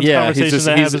everyone's conversation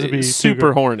that he's happens to be two super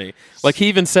girls. horny. Like he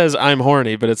even says, "I'm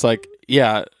horny," but it's like,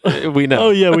 yeah, we know. Oh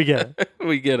yeah, we get it.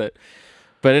 We get it.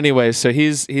 But anyway, so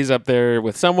he's up there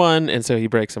with someone, and so he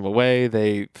breaks him away.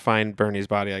 They find Bernie's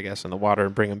body, I guess, in the water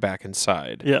and bring him back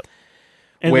inside. Yep.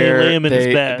 And where they lay him in his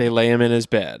bed. They lay him in his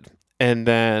bed, and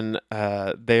then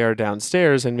they are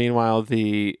downstairs. And meanwhile,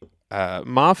 the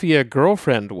mafia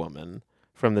girlfriend woman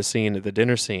from the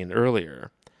dinner scene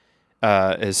earlier,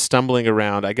 is stumbling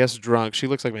around. I guess drunk. She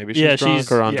looks like maybe she's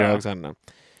drunk or on drugs. I don't know.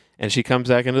 And she comes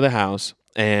back into the house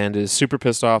and is super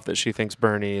pissed off that she thinks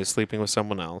Bernie is sleeping with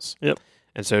someone else. Yep.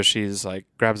 And so she's like,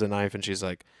 grabs a knife and she's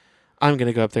like, I'm going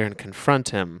to go up there and confront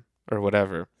him or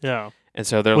whatever. Yeah. And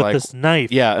so they're With like, this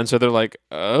knife. yeah. And so they're like,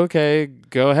 okay,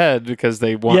 go ahead, because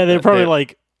they want. Yeah, they're probably they-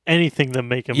 like anything to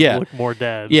make him Yeah. look more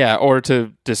dead. yeah, or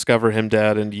to discover him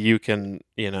dead, and you can,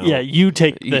 Yeah, you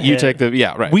take the you hit. take the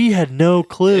right. We had no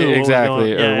clue. what was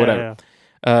Exactly, going- or yeah, whatever.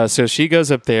 yeah. So she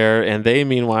goes up there, and they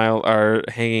meanwhile are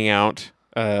hanging out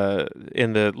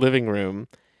in the living room,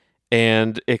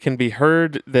 and it can be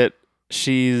heard that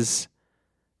she's,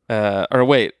 or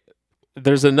wait,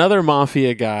 there's another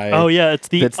mafia guy. Oh yeah, it's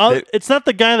That's it's not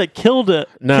the guy that killed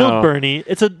Bernie.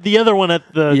 It's the other one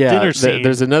at the dinner scene.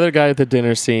 There's another guy at the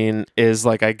dinner scene is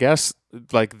like, I guess,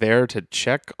 like there to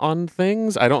check on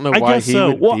things. I don't know I why guess he so.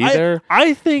 would Well, be there.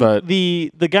 I think but-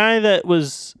 the guy that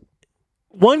was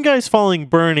one guy's following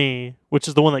Bernie, which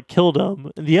is the one that killed him.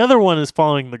 And the other one is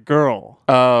following the girl.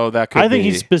 Oh, that could be. I think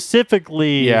he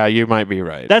specifically. Yeah, you might be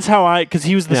right. That's how because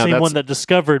he was the Yeah, same that's- one that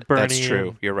discovered Bernie. That's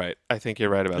true. You're right. I think you're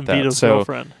right about And that. Vito's So,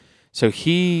 girlfriend. so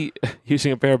he,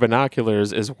 using a pair of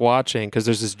binoculars, is watching because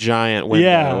there's this giant window,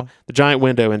 Yeah. the giant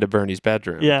window into Bernie's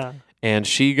bedroom. Yeah, And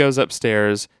she goes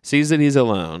upstairs, sees that he's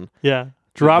alone, yeah.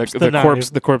 Drops the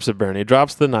knife. The corpse of Bernie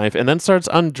drops the knife and then starts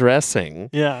undressing.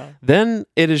 Yeah. Then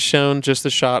it is shown just a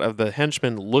shot of the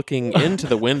henchman looking into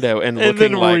the window and And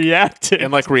looking then like reacting.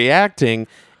 and like reacting,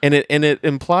 and it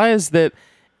implies that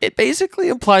it basically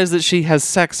implies that she has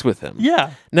sex with him.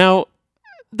 Yeah. Now,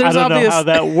 there's I don't know how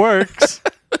that works.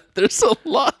 there's a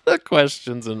lot of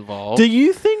questions involved. Do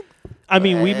you think? I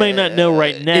mean, we may not know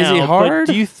right now. Is he hard?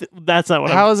 But do you? That's not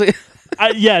what. How is it?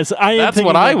 Yes, I am. That's thinking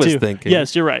what I that was too. thinking.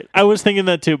 Yes, you're right. I was thinking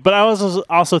that too. But I was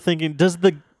also thinking, does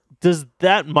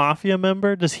that mafia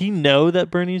member, does he know that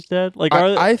Bernie's dead? Like,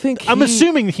 I think I'm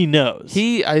assuming he knows.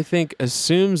 I think,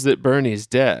 assumes that Bernie's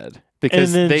dead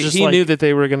because And then just he like- knew that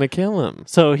they were going to kill him.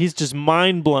 So he's just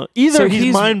mind blown. Either So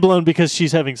he's mind blown because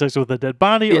she's having sex with a dead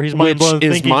body, or he's mind blown Which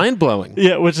is thinking, mind blowing.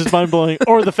 yeah, which is mind blowing,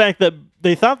 or the fact that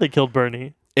they thought they killed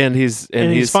Bernie And he's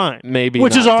fine, maybe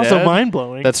which is not also dead. mind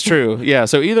blowing. That's true. Yeah.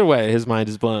 So either way, his mind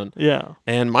is blown, yeah,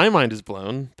 and my mind is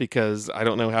blown because I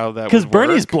don't know how that. because would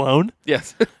Bernie's work. blown.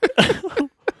 Yes.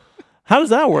 How does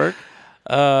that work?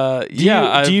 Yeah.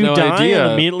 Do you I have no die idea.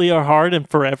 and immediately are hard and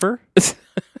forever?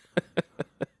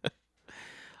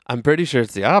 I'm pretty sure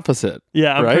it's the opposite.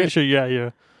 Yeah, I'm Right? pretty sure.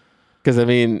 Yeah. Because I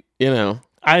mean,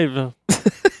 I've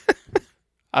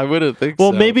I wouldn't think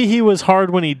well, so. maybe he was hard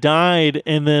when he died,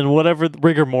 and then whatever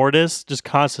rigor mortis just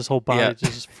caused his whole body Yeah. to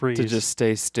just freeze. to just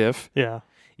stay stiff. yeah.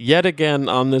 Yet again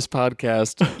on this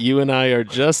podcast, you and I are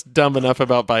just dumb enough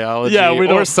about biology Yeah, we or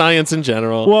don't- science in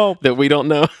general Well, that we don't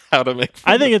know how to make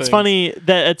fun I think of it's things. funny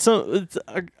that at some.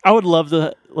 I would love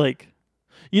to like.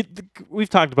 We've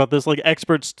talked about this. Like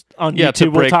experts on Yeah, YouTube to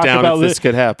will break talk down about if this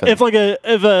could happen. If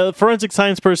a forensic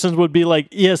science person would be like,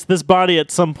 yes, this body at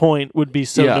some point would be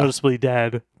so Yeah. noticeably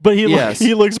dead, but Yes.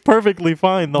 he looks perfectly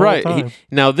fine the right. whole time.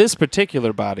 Now, this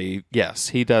particular body, yes,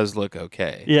 he does look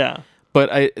okay. Yeah.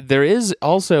 But there is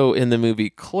also in the movie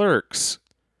Clerks,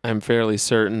 I'm fairly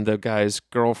certain the guy's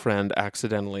girlfriend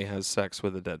accidentally has sex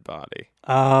with a dead body.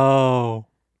 Oh.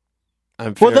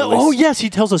 I'm Well, fairly yes,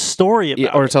 he tells a story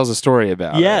about or it. tells a story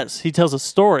about it. Yes, he tells a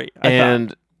story. I thought.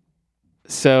 And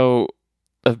so,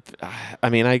 I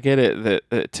mean, I get it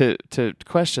that to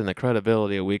question the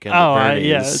credibility of Weekend at Bernie's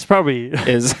yeah, it's probably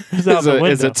is It's out the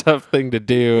is a window. tough thing to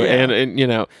do,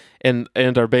 Yeah.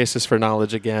 and our basis for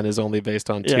knowledge again is only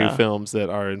based on two Yeah. films that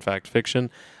are in fact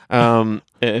fiction,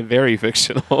 very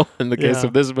fictional in the case Yeah.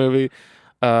 of this movie.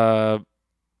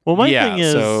 well, my thing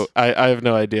is, so I have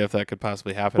no idea if that could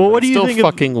possibly happen. Well, but what it's do you still think of-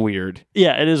 fucking weird.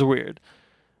 yeah, it is weird,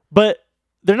 but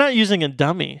they're not using a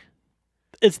dummy.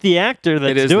 It's the actor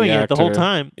that's is doing the it the whole actor.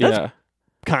 time. That's Yeah.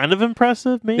 kind of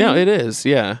impressive, maybe. No, it is.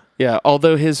 Yeah.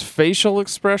 Although his facial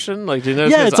expression, like, do you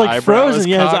notice yeah, his it's like eyebrow is frozen.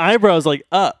 Yeah, his cocked? eyebrows like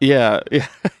up. Yeah,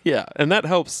 yeah, and that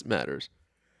helps matters.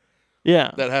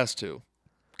 Yeah, That has to,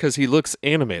 because he looks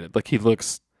animated. Like he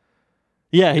looks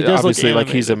yeah, he does obviously look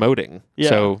like he's animated. emoting. Yeah.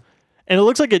 So and it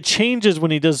looks like it changes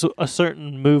when he does a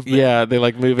certain movement. yeah, they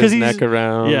like move 'Cause his he's- neck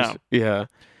around. yeah. yeah.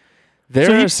 There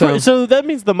So, are some. so that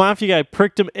means the mafia guy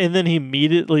pricked him, and then he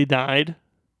immediately died.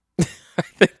 I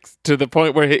think to the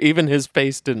point where even his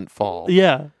face didn't fall.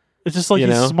 Yeah, it's just like You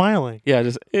he's know? smiling. Yeah,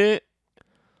 just It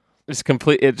just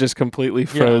completely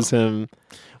froze him.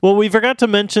 Well, we forgot to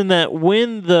mention that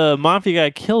when the mafia guy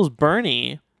kills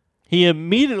Bernie, he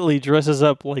immediately dresses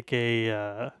up like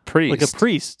a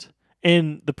priest,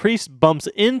 and the priest bumps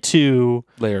into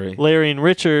Larry. Larry and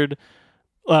Richard,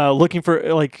 looking for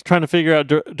trying to figure out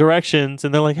directions,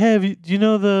 and they're like, "Hey, do you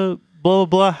know the blah blah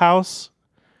blah house?"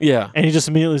 Yeah, And he just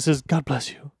immediately says, "God bless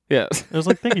you." yeah. I was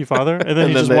like, "Thank you, Father," and then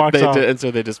he just they, walks off. and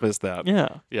so they dismissed that. Yeah.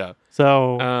 Yeah.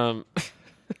 So,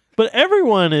 but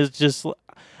everyone is just.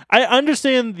 I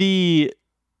understand the.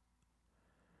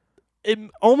 It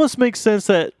almost makes sense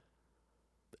that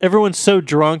everyone's so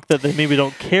drunk that they maybe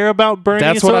don't care about Bernie.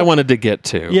 That's So- what I wanted to get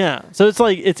to. Yeah. So it's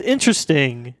like it's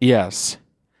interesting, Yes.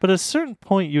 but at a certain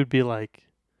point you'd be like,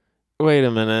 Wait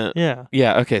a minute. yeah.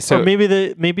 Yeah. Okay. So, or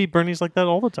maybe Bernie's like that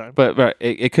all the time. but right,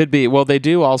 it could be. Well, they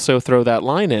do also throw that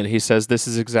line in. He says, "This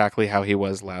is exactly how he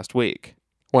was last week."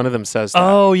 One of them says that.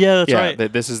 Oh yeah, that's yeah, right.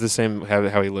 that this is the same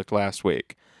how he looked last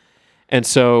week, and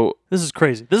so This is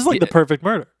crazy. This is like Yeah. the perfect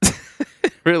murder.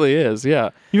 it really is. Yeah.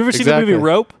 You ever seen the movie Exactly.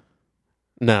 Rope?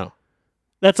 No.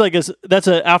 That's like that's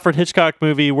a Alfred Hitchcock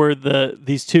movie where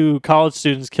these two college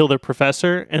students kill their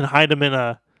professor and hide him in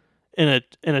a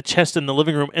chest in the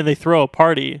living room, and they throw a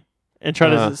party and try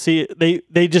to see.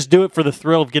 They just do it for the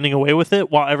thrill of getting away with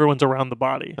it while everyone's around the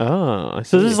body. Oh, I see.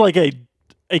 So this is like a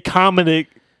comedic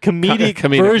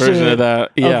version of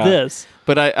that. Yeah. of this,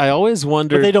 But I always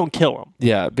wondered. but they don't kill him.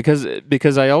 Yeah,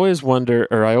 because I always wonder,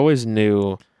 or I always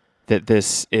knew that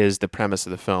this is the premise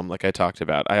of the film, like I talked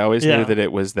about. I always Yeah. knew that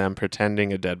it was them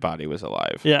pretending a dead body was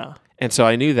alive. Yeah. And so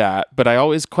I knew that, but I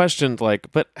always questioned,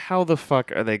 like, but how the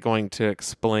fuck are they going to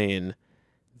explain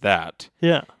that?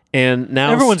 Yeah. And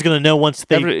now Everyone's going to know once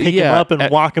they pick him up and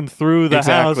walk him through the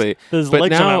exactly. house. His But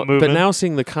legs now, are not moving. but now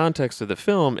seeing the context of the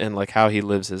film and like how he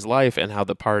lives his life and how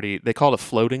the party, they call it a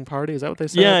floating party. Is that what they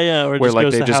say? yeah. Or Where just like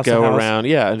goes they to just house to go house. around,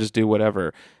 and just do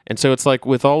whatever. And so it's like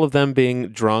with all of them being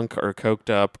drunk or coked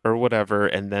up or whatever,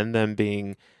 and then them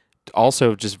being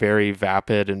also just very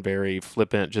vapid and very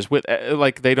flippant, just with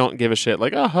like they don't give a shit,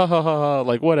 like ha ha ha ha,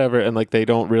 like whatever, and like they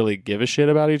don't really give a shit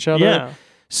about each other. Yeah.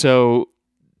 So,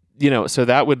 so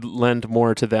that would lend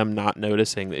more to them not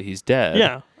noticing that he's dead.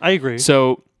 Yeah. I agree.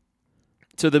 So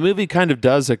the movie kind of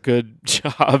does a good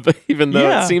job, even though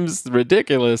Yeah. it seems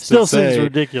ridiculous. Still to say, seems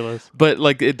ridiculous. but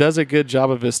like it does a good job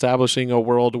of establishing a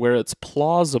world where it's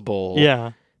plausible.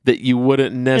 Yeah. That you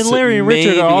wouldn't And necessarily. Larry and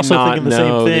Richard are also thinking the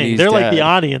same thing. He's They're like the dead.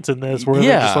 audience in this, where they're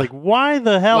Yeah. just like, "Why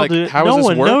the hell Like, did how is no this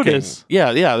one working? notice?"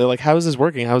 Yeah. They're like, how is this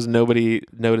working? How is nobody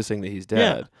noticing that he's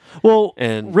dead? Well,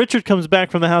 And- Richard comes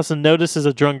back from the house and notices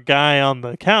a drunk guy on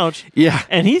the couch, Yeah.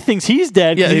 and he thinks he's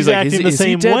dead. Yeah. Yeah, he's like, acting the is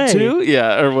same he dead way. too?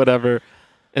 Yeah, or whatever.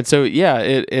 And so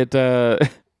it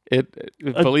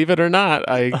believe it or not,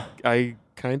 I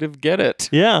kind of get it.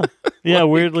 Yeah,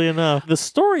 weirdly enough, the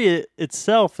story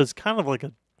itself is kind of like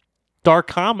a dark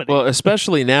comedy. Well,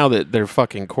 especially now that they're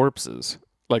fucking corpses.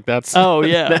 Like that's Oh,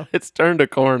 yeah. it's turned a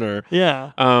corner.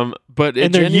 yeah, But it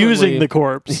and they're genuinely- using the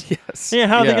corpse. Yes. Yeah,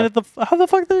 how are they gonna how the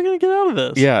fuck are they gonna get out of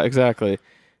this? Yeah, exactly.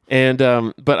 And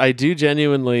but I do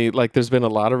genuinely like. There's been a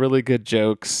lot of really good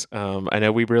jokes. I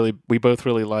know we both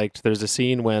really liked. There's a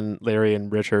scene when Larry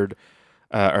and Richard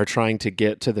are trying to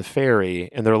get to the ferry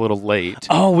and they're a little late.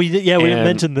 Oh, we didn't And-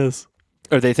 mention this.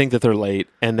 Or they think that they're late,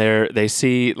 and they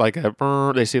see like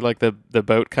the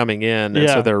boat coming in, and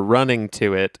so Yeah. they're running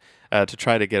to it to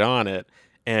try to get on it.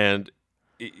 And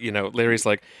Larry's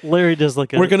like, Larry does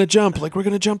like a we're gonna jump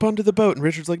onto the boat, and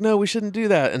Richard's like, no, we shouldn't do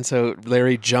that. And so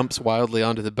Larry jumps wildly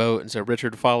onto the boat, and so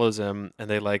Richard follows him, and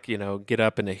they get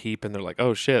up in a heap, and they're like,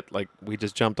 oh shit, like we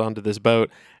just jumped onto this boat,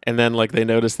 and then like they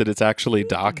notice that it's actually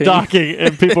docking.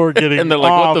 and people are getting And they're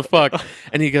like, off. what the fuck?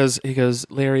 And he goes,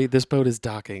 Larry, this boat is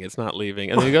docking. It's not leaving.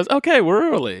 And then he goes, okay,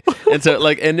 we're early. And so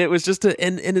and it was just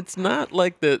and it's not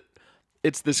like that.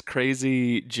 It's this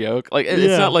crazy joke. Like it's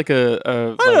Yeah. not like I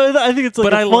don't know. I think it's like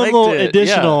But a I fun liked little it.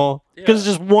 additional Yeah. because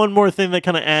it's just one more thing that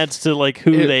kind of adds to like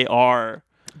who It- they are.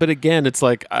 But again, it's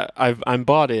like I'm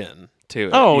bought in to it.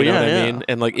 Oh, you know yeah, what I yeah. mean?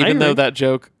 And like I even though agree. that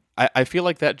joke, I feel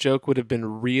like that joke would have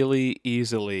been really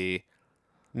easily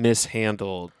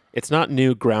mishandled. It's not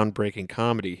new groundbreaking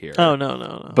comedy here. Oh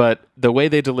no. But the way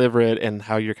they deliver it and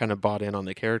how you're kind of bought in on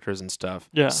the characters and stuff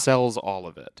Yeah. sells all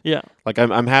of it. Yeah. Like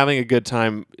I'm having a good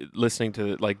time listening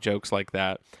to like jokes like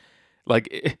that.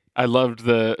 Like I loved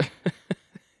the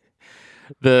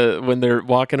when they're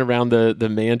walking around the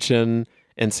mansion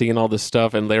and seeing all this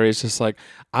stuff, and Larry's just like,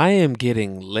 I am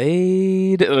getting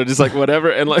laid, or just like whatever,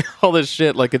 and like all this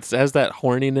shit. Like it has that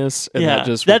horniness and Yeah, that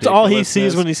just that's all he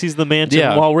sees ridiculousness. when he sees the mansion.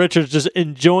 Yeah. While Richard's just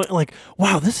enjoying, like,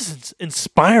 wow, this is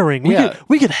inspiring. Yeah.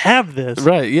 We could have this.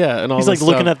 Right, yeah, and all He's this like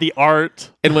looking stuff. at the art.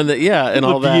 And when and the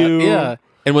all that, view. yeah.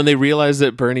 And when they realize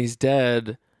that Bernie's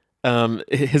dead,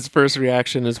 his first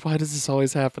reaction is, "Why does this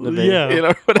always happen to me?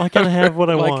 Yeah. Why can't I have what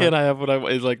I Why want? can't I have what I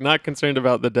want?" He's like not concerned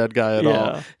about the dead guy at all.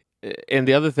 Yeah. And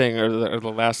the other thing, or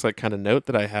the last like kind of note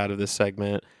that I had of this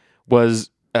segment was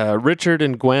Richard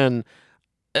and Gwen.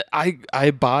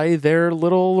 I buy their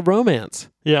little romance.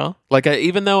 Yeah. Like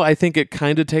even though I think it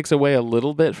kind of takes away a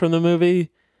little bit from the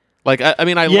movie. Like I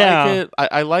mean I Yeah. like it.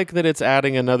 I like that it's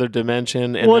adding another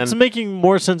dimension, and Well, then it's making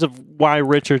more sense of why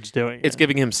Richard's doing it. it's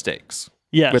giving him stakes,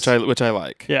 yes. which I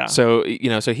like. Yeah. So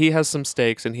so he has some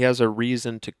stakes, and he has a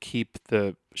reason to keep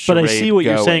the. But I charade see what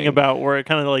you're saying going. about where it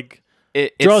kind of like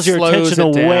It draws your slows attention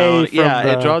it down. away from yeah,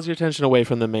 the- it draws your attention away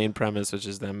from the main premise, which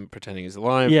is them pretending he's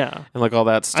alive. yeah. and like all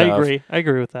that stuff. I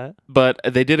agree with that. But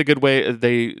they did a good way.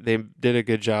 They did a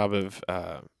good job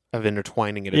of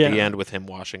intertwining it at Yeah. the end with him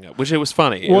washing up, which it was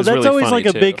funny. It Well, was that's really always funny, like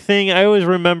a too. big thing. I always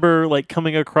remember like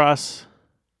coming across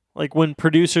like when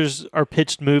producers are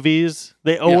pitched movies,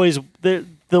 they always the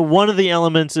one of the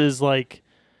elements is like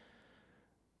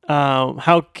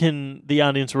how can the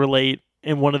audience relate,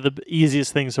 and one of the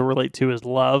easiest things to relate to is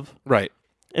love. Right.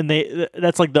 And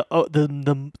that's like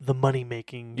the money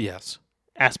making Yes.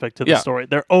 aspect to the Yeah. story.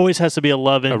 There always has to be a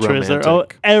love interest.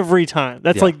 romantic. Every time.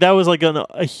 That's Yeah. like that was like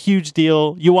a huge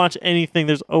deal. You watch anything,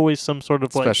 there's always some sort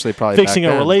of like Especially probably fixing back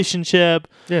a then. relationship,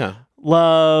 Yeah.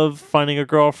 love, finding a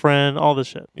girlfriend, all this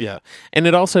shit. Yeah. And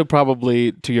it also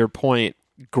probably, to your point,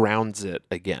 grounds it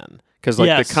again. Because like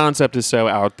Yes. the concept is so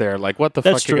out there. Like, what the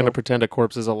That's fuck? You're going to true. pretend a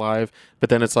corpse is alive? But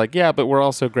then it's like, yeah, but we're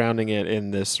also grounding it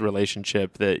in this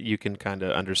relationship that you can kind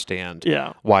of understand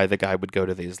Yeah. why the guy would go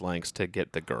to these lengths to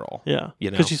get the girl. Yeah.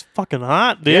 You know? Because she's fucking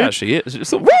hot, dude. Yeah, she is. She's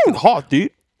so fucking hot, dude.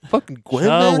 Fucking Gwen,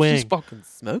 man, she's Showing. fucking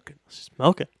smoking. She's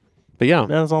smoking. But yeah,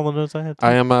 That's all the notes I had.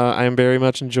 I am very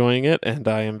much enjoying it, and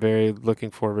I am very looking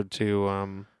forward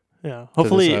to. Yeah.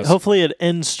 Hopefully, house. hopefully it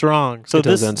ends strong. So it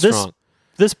does this end this strong.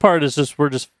 this part is just we're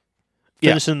just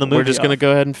Yeah, finishing the movie. We're just off. gonna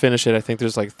go ahead and finish it. I think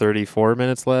there's like 34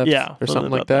 minutes left, Yeah, or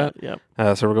something like about that.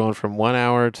 Yeah. So we're going from 1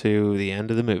 hour to the end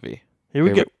of the movie. Here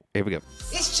we go. Here we go.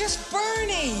 It's just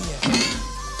Bernie.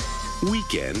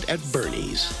 Weekend at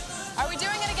Bernie's. Are we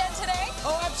doing it again today?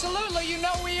 Oh, absolutely. You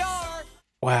know we are.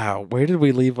 Wow, where did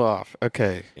we leave off?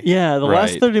 Okay. Yeah, the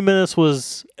last Right. 30 minutes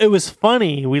was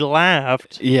funny. We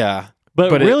laughed, Yeah. but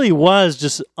But it really was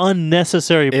just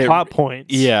unnecessary it- plot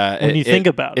points. Yeah. when you think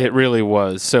about it it, really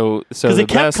was. So because the it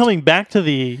kept best- coming back to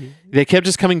the They kept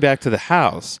just coming back to the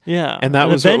house. yeah, And that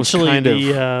was what was eventually kind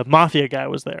of- the mafia guy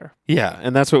was there. Yeah,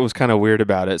 and that's what was kind of weird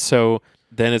about it. So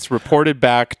then it's reported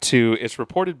back to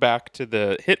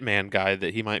the hitman guy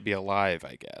that he might be alive,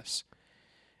 I guess.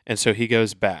 And so he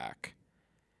goes back.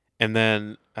 And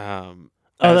then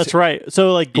Oh, that's right.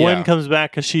 So like Gwen Yeah. comes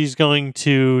back because she's going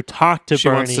to talk to she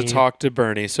Bernie. wants to talk to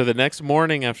Bernie. So the next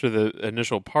morning after the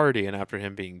initial party and after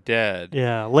him being dead,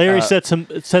 Yeah, Larry sets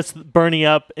Bernie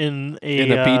up in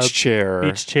in a beach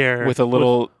chair with a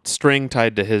little string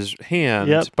tied to his hand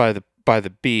Yep. by the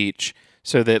beach,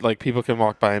 so that like people can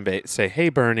walk by and say, "Hey,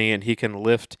 Bernie," and he can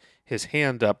lift his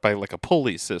hand up by like a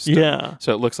pulley system. Yeah.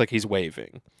 So it looks like he's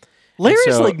waving. Larry's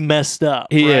so- like messed up.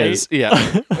 He right? is,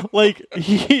 yeah. Like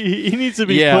he needs to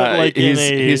be Yeah, put like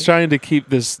he's trying to keep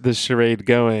this charade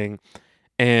going,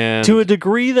 and to a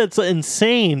degree that's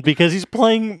insane because he's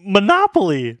playing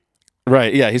Monopoly.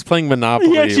 right, yeah, he's playing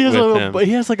Monopoly He actually has with him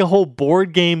he has like a whole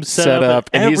board game set up,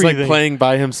 and he's like everything. playing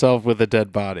by himself with a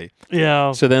dead body.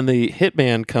 Yeah, So then the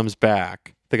hitman comes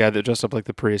back, the guy that dressed up like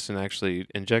the priest and actually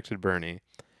injected Bernie,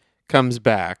 comes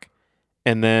back,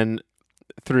 and then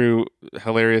through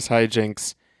hilarious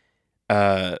hijinks,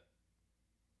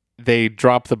 they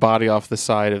drop the body off the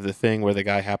side of the thing where the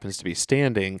guy happens to be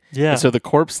standing. yeah. And so the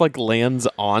corpse like lands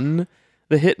on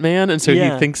the hitman, and so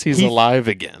Yeah. he thinks he's He- alive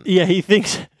again. yeah, he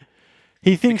thinks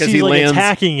Because he's like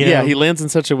attacking him. Yeah, he lands in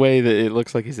such a way that it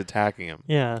looks like he's attacking him.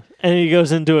 Yeah, and he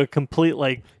goes into a complete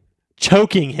like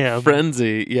choking him.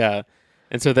 Frenzy, yeah.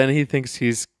 And so then he thinks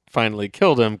he's finally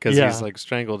killed him because Yeah. he's like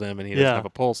strangled him and he doesn't Yeah. have a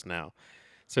pulse now.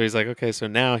 So he's like, okay, so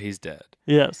now he's dead.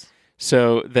 Yes.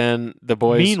 So then the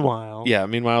boys. Meanwhile,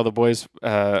 Meanwhile, the boys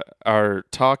are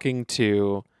talking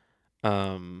to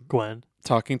Gwen.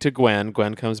 Gwen.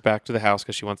 Gwen comes back to the house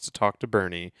because she wants to talk to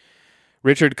Bernie.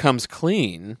 Richard comes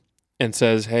clean and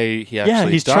says, "Hey, he actually Yeah,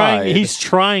 he's died." trying. He's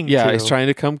trying. Yeah, to. he's trying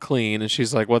to come clean, and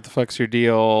she's like, "What the fuck's your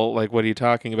deal? Like, what are you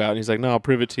talking about?" And he's like, "No, I'll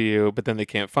prove it to you." But then they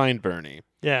can't find Bernie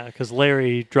Yeah, because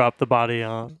Larry dropped the body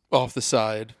on. off the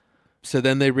side. So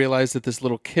then they realize that this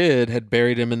little kid had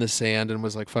buried him in the sand and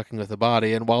was like fucking with the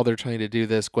body. And while they're trying to do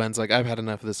this, Gwen's like, "I've had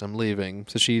enough of this. I'm leaving."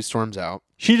 So she storms out.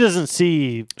 She doesn't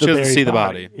see. She doesn't buried see the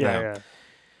body, Yeah, no. yeah.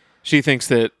 She thinks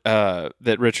that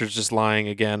that Richard's just lying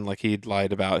again, like he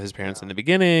lied about his parents in the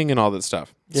beginning and all that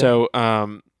stuff. Yeah.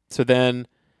 So then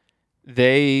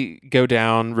they go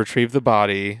down, retrieve the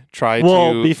body, try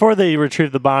Well, to. before they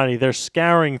retrieve the body, they're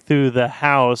scouring through the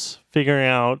house, figuring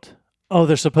out. Oh,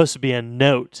 there's supposed to be a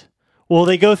note. Well,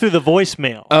 they go through the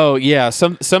voicemail. Oh yeah,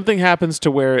 something happens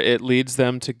to where it leads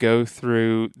them to go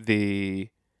through the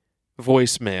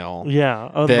voicemail. Yeah,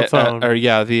 on That, the phone.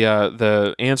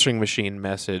 the answering machine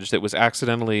message that was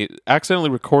accidentally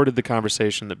recorded the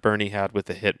conversation that Bernie had with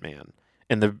the hitman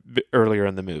earlier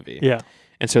in the movie. yeah,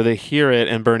 And so they hear it,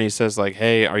 and Bernie says like,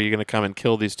 "Hey, are you going to come and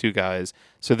kill these two guys?"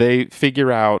 So they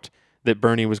figure out that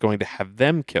Bernie was going to have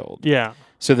them killed. yeah.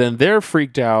 So then they're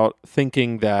freaked out,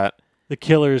 thinking that The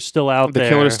killer's still out there. the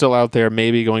killer's still out there,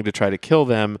 maybe going to try to kill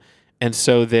them, and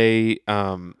so they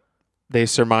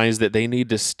surmise that they need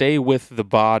to stay with the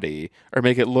body or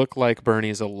make it look like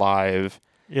Bernie's alive,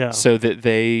 Yeah. so that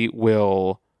they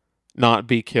will not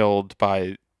be killed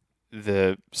by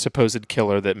the supposed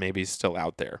killer that maybe is still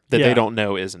out there that Yeah. they don't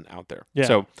know isn't out there. Yeah.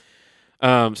 So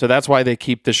that's why they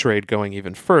keep the charade going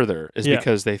even further, is Yeah.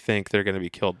 because they think they're going to be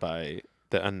killed by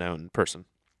the unknown person.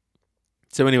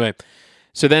 So anyway.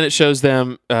 So then it shows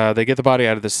them, they get the body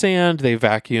out of the sand, they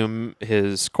vacuum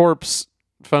his corpse,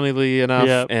 funnily enough,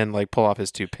 Yep. and like pull off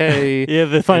his toupee. Yeah,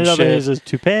 they find and out that shit. he's his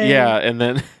toupee. Yeah, and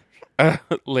then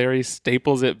Larry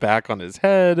staples it back on his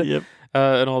head, Yep.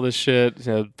 and all this shit,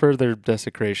 further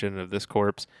desecration of this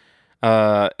corpse.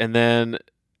 And then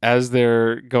as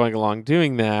they're going along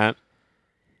doing that,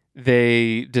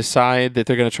 they decide that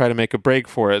they're going to try to make a break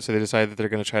for it. So they decide that they're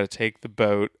going to try to take the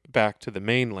boat back to the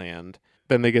mainland.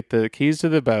 Then they get the keys to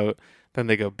the boat. Then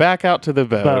they go back out to the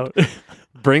boat,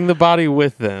 bring the body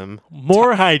with them.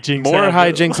 More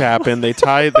hijinks happen. They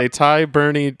tie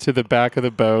Bernie to the back of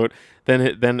the boat.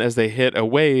 Then as they hit a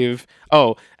wave,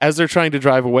 as they're trying to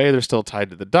drive away, they're still tied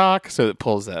to the dock, so it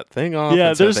pulls that thing off.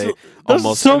 Yeah, so there's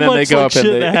almost so and then much they go like up shit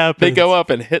and that they happens. go up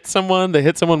and hit someone. They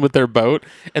hit someone with their boat,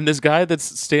 and this guy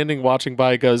that's standing watching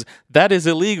by goes, "That is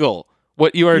illegal.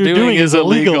 What you're doing is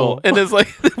illegal." And it's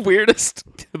like the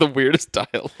weirdest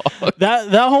dialogue.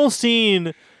 That whole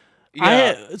scene.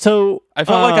 Yeah. I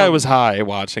felt like I was high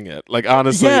watching it. Like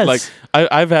honestly, yes. like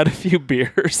I've had a few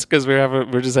beers because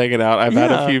we're just hanging out. I've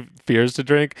had a few beers to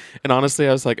drink, and honestly,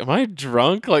 I was like, "Am I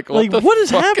drunk? Like what is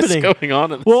happening? Going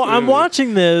on?" In this movie? I'm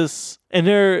watching this, and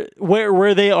they're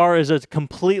where they are is a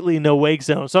completely no wake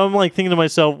zone. So I'm like thinking to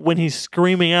myself, when he's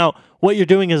screaming out, "What you're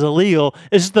doing is illegal,"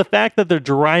 it's just the fact that they're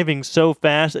driving so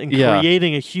fast and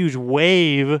creating a huge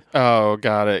wave. Oh,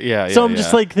 got it. Yeah. So I'm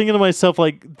just like thinking to myself,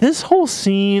 like, this whole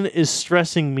scene is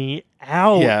stressing me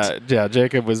out. Yeah.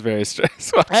 Jacob was very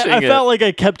stressed watching I felt like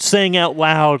I kept saying out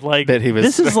loud, like, that he was.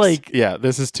 This is like,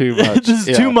 this is too much. This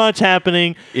is too much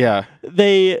happening. Yeah.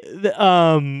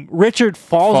 Richard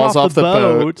falls off the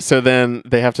boat. So then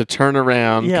they have to turn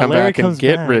around, come Larry back, and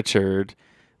get Richard.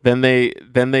 Then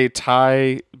they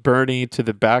tie Bernie to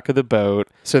the back of the boat.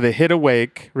 So they hit a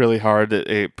wake really hard.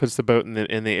 It puts the boat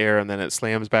in the air, and then it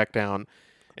slams back down.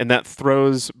 And that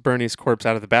throws Bernie's corpse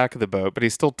out of the back of the boat, but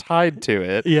he's still tied to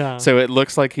it. Yeah. So it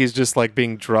looks like he's just like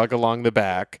being drug along the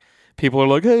back. People are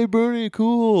like, "Hey, Bernie,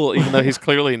 cool," even though he's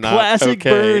clearly not. Classic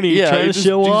okay. Bernie, trying to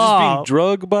show he's off. just being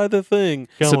drugged by the thing.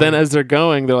 Going. So then as they're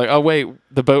going, they're like, "Oh, wait,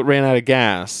 the boat ran out of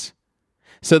gas."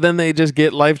 So then they just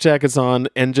get life jackets on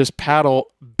and just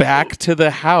paddle back to the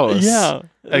house. Yeah.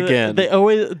 Again.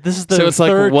 This is the so it's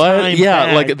third like, what? time Yeah,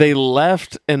 back. like they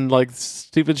left and like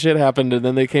stupid shit happened and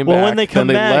then they came back. Well, when they come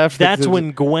then back, they left, that's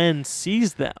when Gwen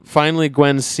sees them. Finally,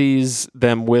 Gwen sees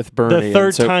them with Bernie. The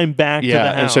third time back to the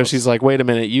house. And so she's like, "Wait a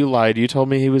minute, you lied. You told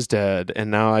me he was dead,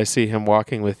 and now I see him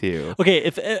walking with you." Okay,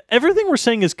 if everything we're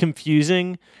saying is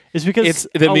confusing, it's because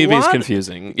the movie's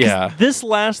confusing. Yeah. This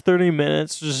last 30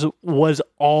 minutes just was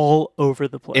all over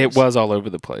the place. It was all over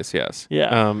the place, yes.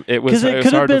 Yeah. It was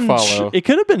hard to follow.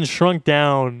 It could have been shrunk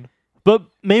down, but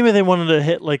maybe they wanted to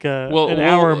hit like an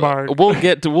hour mark.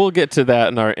 We'll get to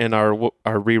that in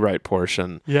our rewrite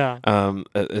portion. Yeah.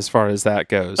 As far as that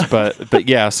goes, but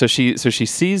yeah. So she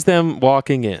sees them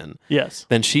walking in. Yes.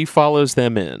 Then she follows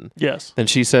them in. Yes. Then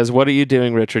she says, "What are you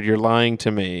doing, Richard? You're lying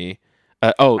to me."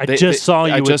 I just saw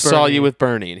you with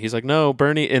Bernie. And he's like, "No,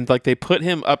 Bernie." And like they put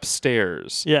him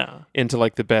upstairs. Yeah. Into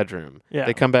like the bedroom. Yeah.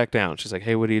 They come back down. She's like,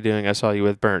 "Hey, what are you doing? I saw you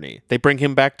with Bernie." They bring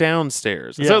him back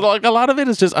downstairs. Yeah. So like a lot of it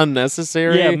is just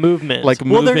unnecessary. Yeah, movement. Like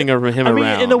moving him around.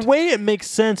 mean, in a way, it makes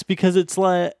sense because it's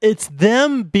like it's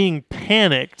them being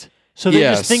panicked. So they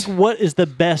just think, what is the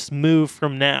best move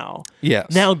from now?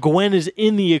 Yes. Now Gwen is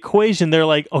in the equation. They're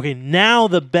like, okay, now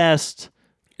the best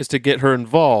is to get her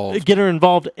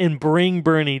involved and bring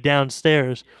Bernie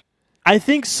downstairs. I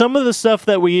think some of the stuff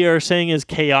that we are saying is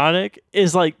chaotic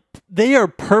is like they are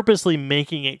purposely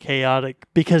making it chaotic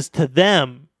because to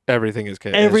them everything is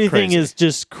chaotic. Everything is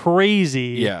just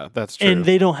crazy. Yeah, that's true. And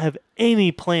they don't have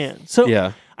any plan. So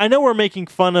yeah. I know we're making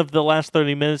fun of the last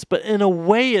 30 minutes, but in a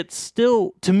way, it's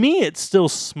still, to me, it's still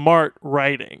smart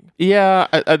writing. Yeah.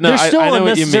 There's still I know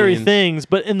unnecessary what you mean. things,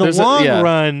 but in the long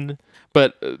run...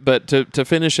 But to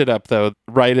finish it up, though,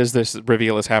 right as this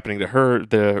reveal is happening to her,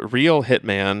 the real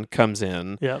hitman comes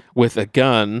in with a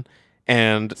gun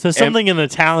and... Says something in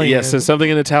Italian. Yeah, says something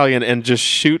in Italian and just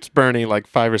shoots Bernie like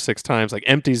 5 or 6 times, like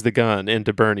empties the gun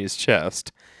into Bernie's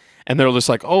chest. And they're just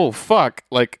like, "Oh, fuck,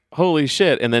 like, holy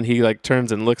shit." And then he like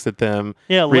turns and looks at them.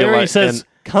 Yeah, Larry says...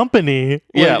 company.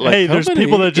 Yeah, like hey, company, there's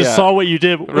people that just saw what you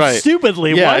did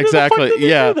stupidly. Yeah, Why exactly. The fuck did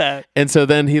they do that? And so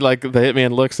then he the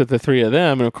hitman looks at the 3 of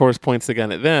them and of course points the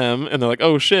gun at them and they're like,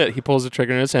 "Oh shit." He pulls the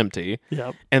trigger and it's empty.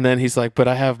 Yep. And then he's like, "But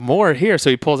I have more here."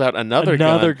 So he pulls out another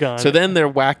gun. So then their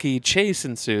wacky chase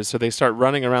ensues. So they start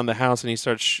running around the house and he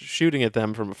starts shooting at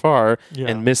them from afar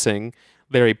and missing.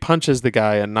 Larry punches the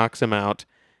guy and knocks him out.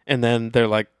 And then they're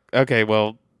like, "Okay,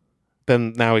 well,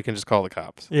 then now we can just call the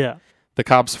cops." Yeah. The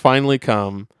cops finally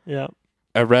come. Yeah.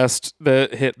 Arrest the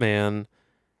hitman.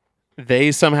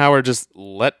 They somehow are just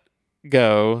let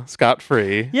go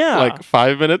scot-free. Yeah. Like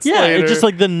 5 minutes later. Yeah, it's just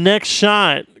like the next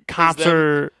shot, cops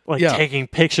are like taking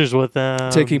pictures with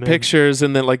them. Taking pictures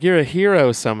and then like, "You're a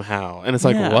hero somehow." And it's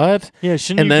like, what? Yeah,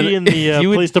 shouldn't you be in the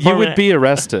police department? You would be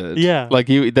arrested. Yeah. Like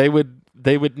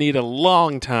they would need a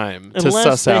long time to Unless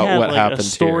suss they out had, what like, happened a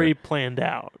story here. planned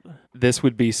out. This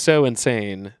would be so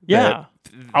insane. Yeah.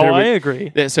 I I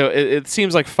agree. So it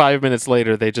seems like 5 minutes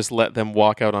later, they just let them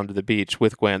walk out onto the beach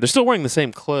with Gwen. They're still wearing the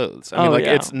same clothes. I mean, like,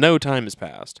 yeah. it's no time has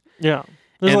passed. Yeah.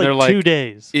 There's And they're like like- 2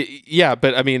 days. Yeah,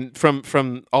 but I mean,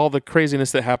 from all the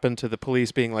craziness that happened to the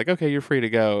police being like, okay, you're free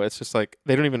to go. It's just like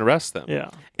they don't even arrest them.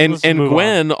 Yeah. And Let's move on.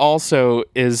 Gwen also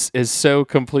is so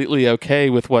completely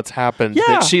okay with what's happened Yeah.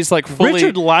 that she's like fully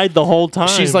Richard lied the whole time.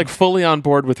 she's like fully on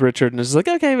board with Richard and is like,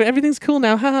 okay, everything's cool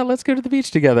now. Haha, let's go to the beach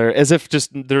together. As if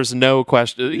just there's no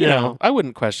question. You Yeah. know, I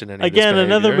wouldn't question any again of this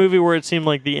another behavior. movie where it seemed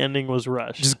like the ending was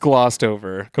rushed. Just glossed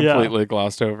over, completely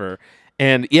glossed over.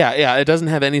 And yeah, it doesn't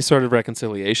have any sort of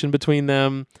reconciliation between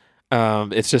them.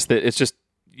 It's just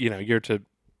you're to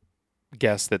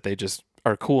guess that they just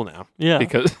are cool now. Yeah.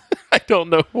 Because I don't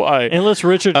know why. Unless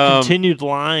Richard Um, continued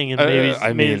lying and maybe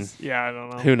I made mean, his- yeah, I don't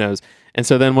know. Who knows? And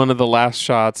so then one of the last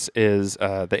shots is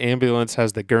the ambulance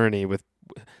has the gurney with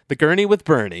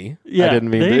Bernie. Yeah, I didn't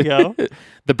mean there you go.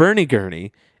 The Bernie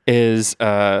gurney is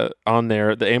on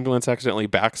there. The ambulance accidentally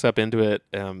backs up into it,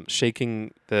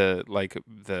 shaking the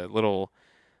little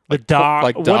The dock,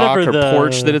 like dock whatever or the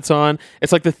porch that it's on.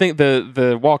 It's like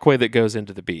the walkway that goes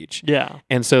into the beach. Yeah.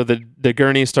 And so the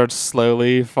gurney starts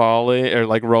slowly falling or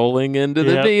like rolling into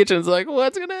the Yep. beach, and it's like,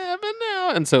 what's gonna happen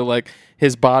now? And so like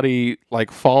his body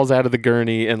like falls out of the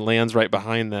gurney and lands right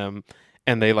behind them,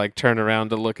 and they like turn around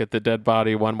to look at the dead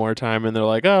body one more time, and they're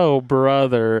like, oh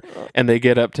brother, and they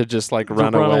get up to just like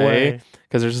run away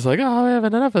because they're just like, oh, we have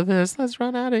enough of this, let's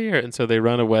run out of here. And so they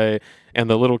run away, and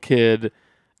the little kid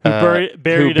Who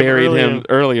buried him him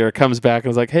earlier comes back and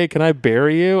was like, hey, can I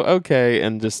bury you? Okay,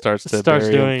 and just starts bury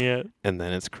him. doing it. And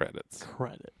then it's credits.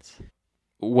 Credits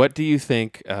What do you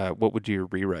think? What would your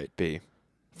rewrite be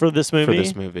for this movie. for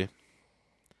this movie?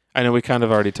 I know we kind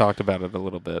of already talked about it a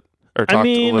little bit, or I talked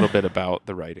mean- a little bit about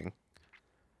the writing.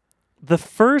 The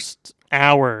first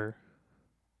hour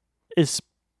is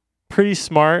pretty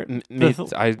smart.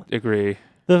 I agree.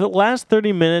 The last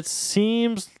 30 minutes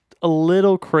seems a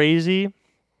little crazy.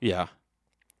 Yeah,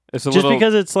 it's a Just little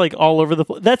because it's like all over the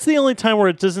place. That's the only time where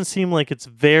it doesn't seem like it's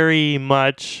very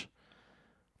much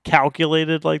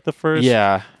calculated like the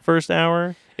first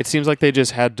hour. It seems like they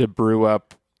just had to brew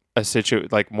up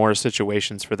more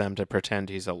situations for them to pretend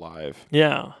he's alive,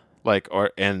 Yeah.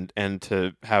 and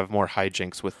to have more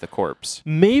hijinks with the corpse.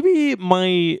 Maybe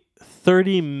my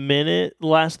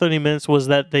last 30 minutes was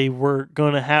that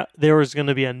there was going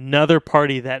to be another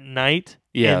party that night.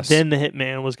 Yes. And then the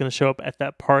hitman was going to show up at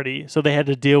that party. So they had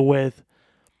to deal with.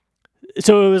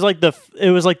 So it was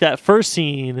like that first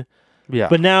scene, Yeah,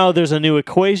 but now there's a new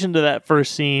equation to that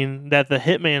first scene that the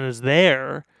hitman is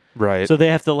there. right. So they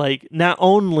have to like not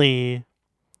only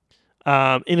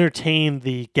entertain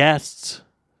the guests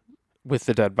with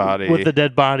the dead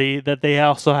body, that they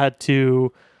also had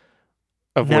to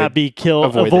avoid, not be killed,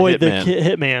 avoid the avoid the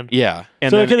hitman. yeah.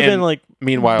 And So then, it could have and been like,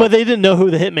 meanwhile, but they didn't know who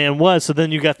the hitman was. So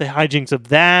then you got the hijinks of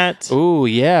that. oh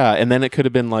yeah, and then it could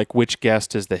have been like, which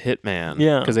guest is the hitman?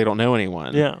 Yeah. because they don't know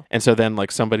anyone. Yeah. and so then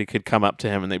like somebody could come up to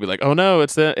him and they'd be like, oh no,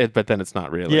 it's but then it's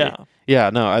not really. Yeah. yeah.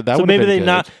 No, that So would maybe been they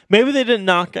good. maybe they didn't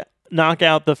knock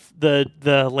out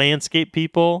the landscape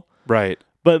people, Right.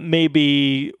 but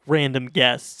maybe random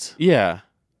guests. Yeah,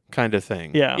 kind of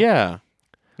thing. Yeah. Yeah.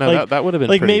 No, Like- that would have been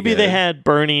Like pretty maybe good. they had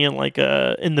Bernie in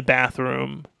in the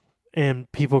bathroom,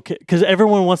 and people because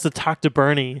everyone wants to talk to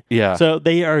Bernie. Yeah. So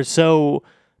they are so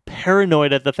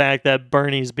paranoid at the fact that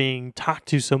Bernie's being talked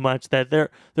to so much that they're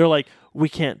like, we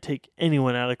can't take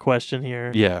anyone out of question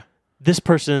here. Yeah. This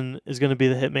person is going to be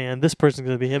the hitman. This person's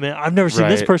going to be hitman. I've never seen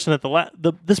this Right. person at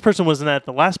this person wasn't at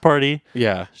the last party.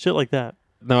 Yeah. Shit like that.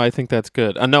 No, I think that's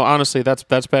good. No, honestly, that's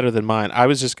better than mine. I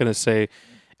was just gonna say,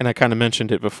 and I kind of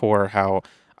mentioned it before, how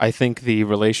I think the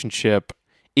relationship,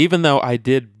 even though I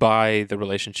did buy the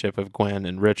relationship of Gwen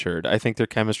and Richard, I think their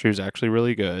chemistry is actually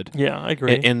really good. Yeah, I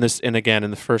agree. In again, in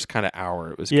the first kind of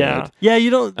hour, it was yeah, good. yeah. You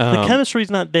don't. The Um, chemistry's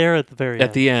not there at the very end.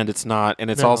 At the end, it's not, and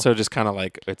it's No. also just kind of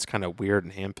like it's kind of weird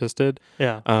and ham-fisted.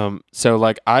 yeah, So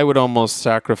like I would almost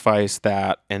sacrifice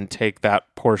that and take that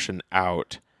portion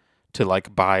out to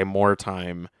like buy more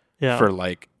time yeah. for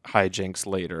like hijinks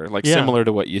later, like Yeah. similar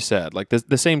to what you said, like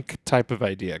the same type of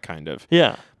idea, kind of.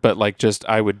 yeah, But like just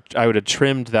I would have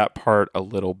trimmed that part a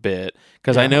little bit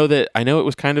because I Yeah. know it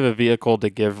was kind of a vehicle to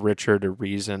give Richard a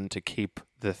reason to keep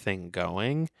the thing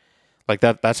going. Like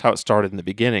that's how it started in the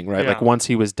beginning, right? Like Yeah. once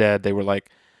he was dead, they were like,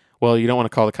 well, you don't want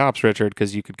to call the cops, Richard,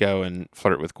 because you could go and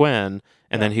flirt with Gwen.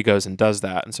 And then he goes and does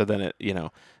that. And so then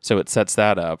so it sets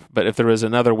that up. But if there was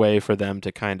another way for them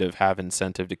to kind of have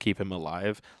incentive to keep him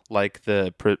alive, like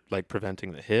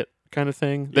preventing the hit kind of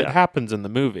thing that Yeah. happens in the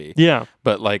movie. Yeah.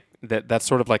 But like that's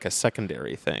sort of like a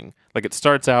secondary thing. Like it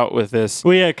starts out with this.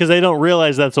 Well, yeah, because they don't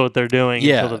realize that's what they're doing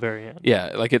Yeah. until the very end.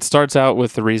 Yeah, like it starts out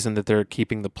with the reason that they're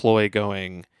keeping the ploy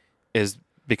going is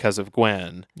because of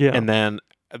Gwen. Yeah. And then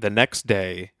the next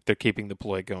day they're keeping the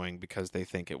ploy going because they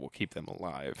think it will keep them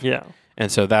alive. Yeah.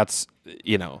 And so that's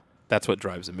what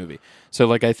drives the movie. So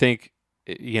like I think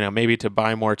maybe to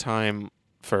buy more time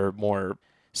for more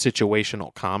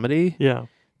situational comedy, Yeah.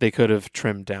 they could have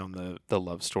trimmed down the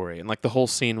love story and like the whole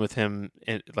scene with him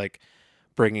like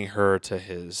bringing her to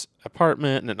his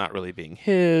apartment and it not really being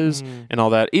his Mhm. and all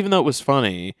that. Even though it was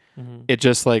funny, Mhm. it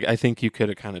just like I think you could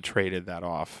have kind of traded that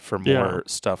off for more Yeah.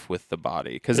 stuff with the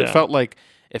body because Yeah. it felt like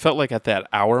at that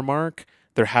hour mark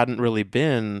there hadn't really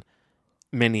been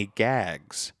many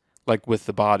gags like with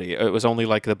the body. It was only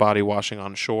like the body washing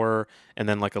on shore and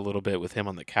then like a little bit with him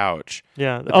on the couch.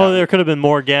 Yeah. But Oh, that- there could have been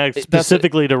more gags That's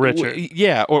specifically to Richard.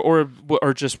 Yeah,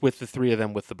 or just with the three of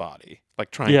them with the body,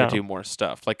 like trying Yeah. to do more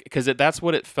stuff, like because that's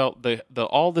what it felt. The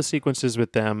all the sequences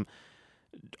with them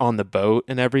on the boat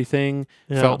and everything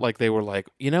Yeah. felt like they were like,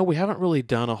 we haven't really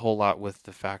done a whole lot with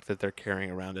the fact that they're carrying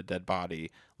around a dead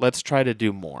body. Let's try to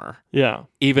do more, Yeah.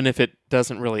 even if it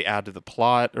doesn't really add to the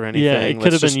plot or anything. Yeah. It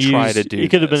could have let's been just try used. to do. It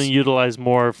could have this. been utilized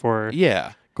more for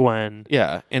Yeah, Gwen.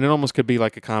 yeah, and it almost could be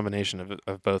like a combination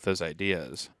of both those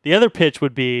ideas. The other pitch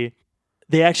would be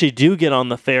they actually do get on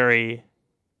the ferry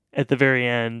at the very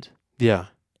end, Yeah.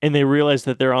 and they realize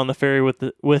that they're on the ferry with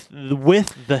the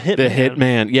hitman. The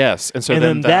hitman, yes, and so and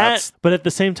then then that's but at the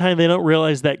same time, they don't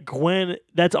realize that Gwen.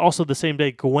 That's also the same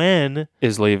day Gwen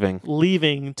is leaving.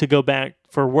 leaving to go back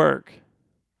for work.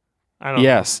 I don't.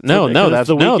 Yes. know. No, Because it's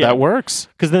the that weekend. works.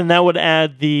 Because then that would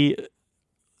add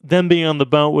them being on the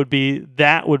boat would be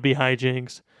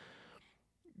hijinks.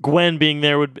 Gwen being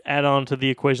there would add on to the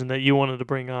equation that you wanted to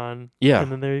bring on. Yeah.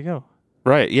 And then there you go.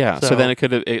 Right. Yeah. So, So- then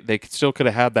they still could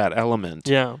have had that element,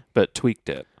 Yeah. but tweaked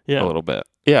it Yeah. a little bit.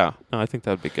 Yeah. No, I think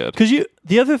that'd be good. Because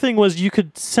the other thing was you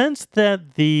could sense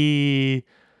that the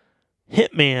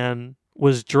hitman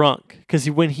was drunk because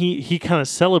when he kind of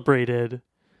celebrated.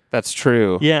 That's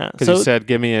true. Yeah. Because So he said,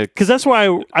 "Give me a," because that's why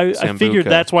I figured Sambuca.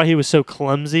 that's why he was so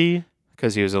clumsy.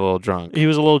 because he was a little drunk. He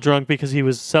was a little drunk because he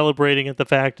was celebrating at the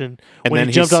fact, and And when then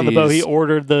he he jumped on the boat, he sees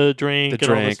ordered the drink and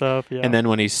all the drink, stuff. Yeah. And then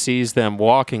when he sees them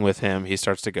walking with him, he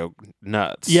starts to go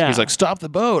nuts. Yeah. He's like, "Stop the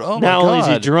boat!" Oh not my only god!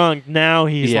 is he drunk, now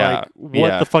he's Yeah, like, "What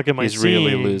yeah. the fuck am I He's seeing?"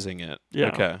 really losing it. Yeah.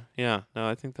 Okay. Yeah. No,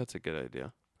 I think that's a good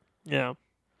idea. Yeah.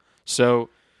 So,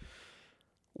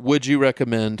 would you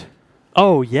recommend?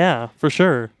 Oh yeah, for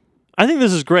sure. I think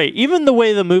this is great. Even the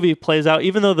way the movie plays out,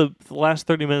 even though the last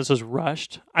 30 minutes was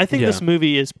rushed, I think Yeah. this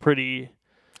movie is pretty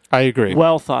I agree.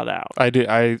 well thought out. I do.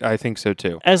 I think so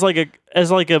too. As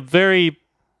like a very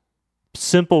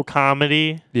simple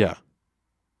comedy, Yeah.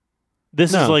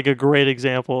 this is No. like a great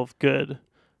example of good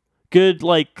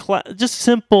like just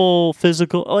simple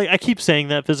physical. Like I keep saying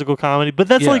that physical comedy, but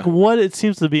that's Yeah. like what it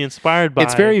seems to be inspired by.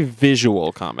 It's very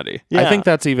visual comedy. I Yeah. think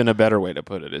that's even a better way to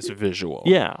put it. Is visual.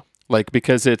 yeah. Like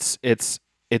because it's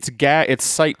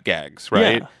sight gags,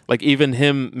 right? Yeah. Like even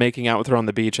him making out with her on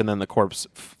the beach and then the corpse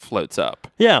floats up.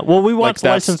 Yeah, well, we watched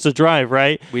that's- License to Drive,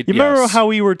 right? We- You remember yes. how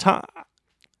we were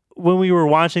when we were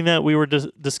watching that, we were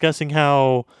discussing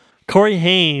how Corey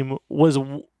Haim was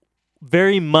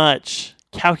very much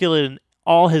calculated in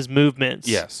all his movements.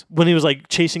 Yes. When he was like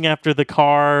chasing after the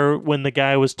car, when the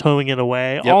guy was towing it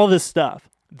away, Yep. all this stuff.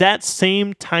 That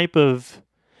same type of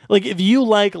like, if you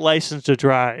like License to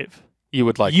Drive, You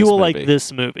would like. you this will movie. like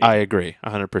this movie. I agree,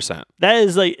 100%. that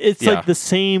is like it's Yeah. like the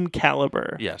same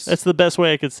caliber. Yes. That's the best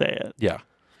way I could say it. Yeah.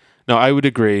 No, I would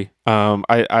agree.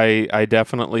 I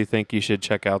definitely think you should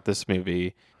check out this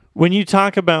movie. When you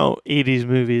talk about 80s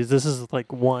movies, this is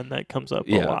like one that comes up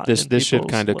a Yeah, lot. this in should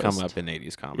people's kind of come list. up in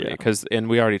 80s comedy Yeah. and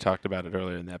we already talked about it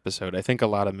earlier in the episode. I think a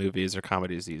lot of movies or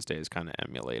comedies these days kind of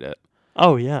emulate it.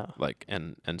 Oh yeah, Like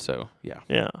and so yeah,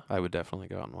 yeah. I would definitely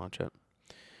go out and watch it.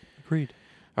 Agreed.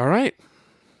 All right.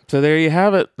 So there you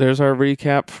have it. There's our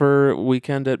recap for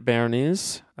Weekend at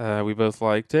Bernie's. We both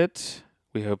liked it.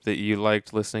 We hope that you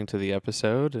liked listening to the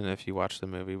episode, and if you watched the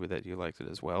movie, that you liked it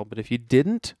as well. But if you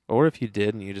didn't, or if you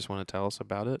did and you just want to tell us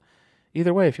about it,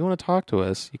 either way, if you want to talk to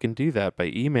us, you can do that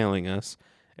by emailing us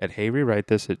at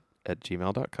heyrewritethis at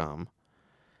gmail.com.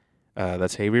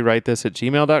 That's heyrewritethis at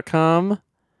gmail.com.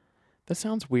 That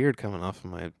sounds weird coming off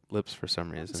of my lips for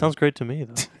some reason. Sounds great to me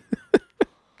though.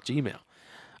 Gmail.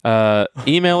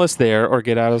 Email us there or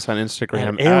get at us on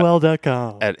Instagram At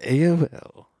AOL.com. at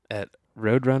AOL at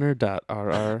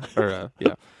roadrunner.rr or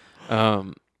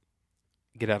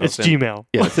get at It's us in- Gmail.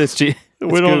 Yeah, it's We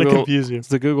don't want to Google. confuse you. It's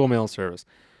the Google Mail service.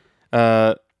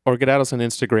 or get at us on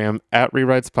Instagram at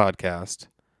Rewrites Podcast.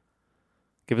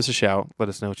 Give us a shout. Let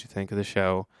us know what you think of the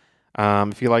show.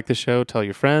 If you like the show, tell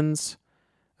your friends.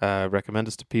 Recommend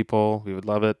us to people. We would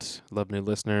love it. Love new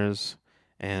listeners.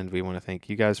 And we want to thank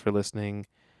you guys for listening.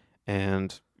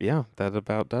 And yeah, that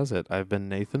about does it. I've been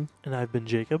Nathan. And I've been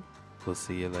Jacob. We'll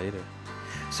see you later.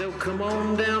 So come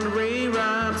on down to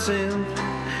Rewrites and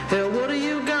hell, what do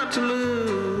you got?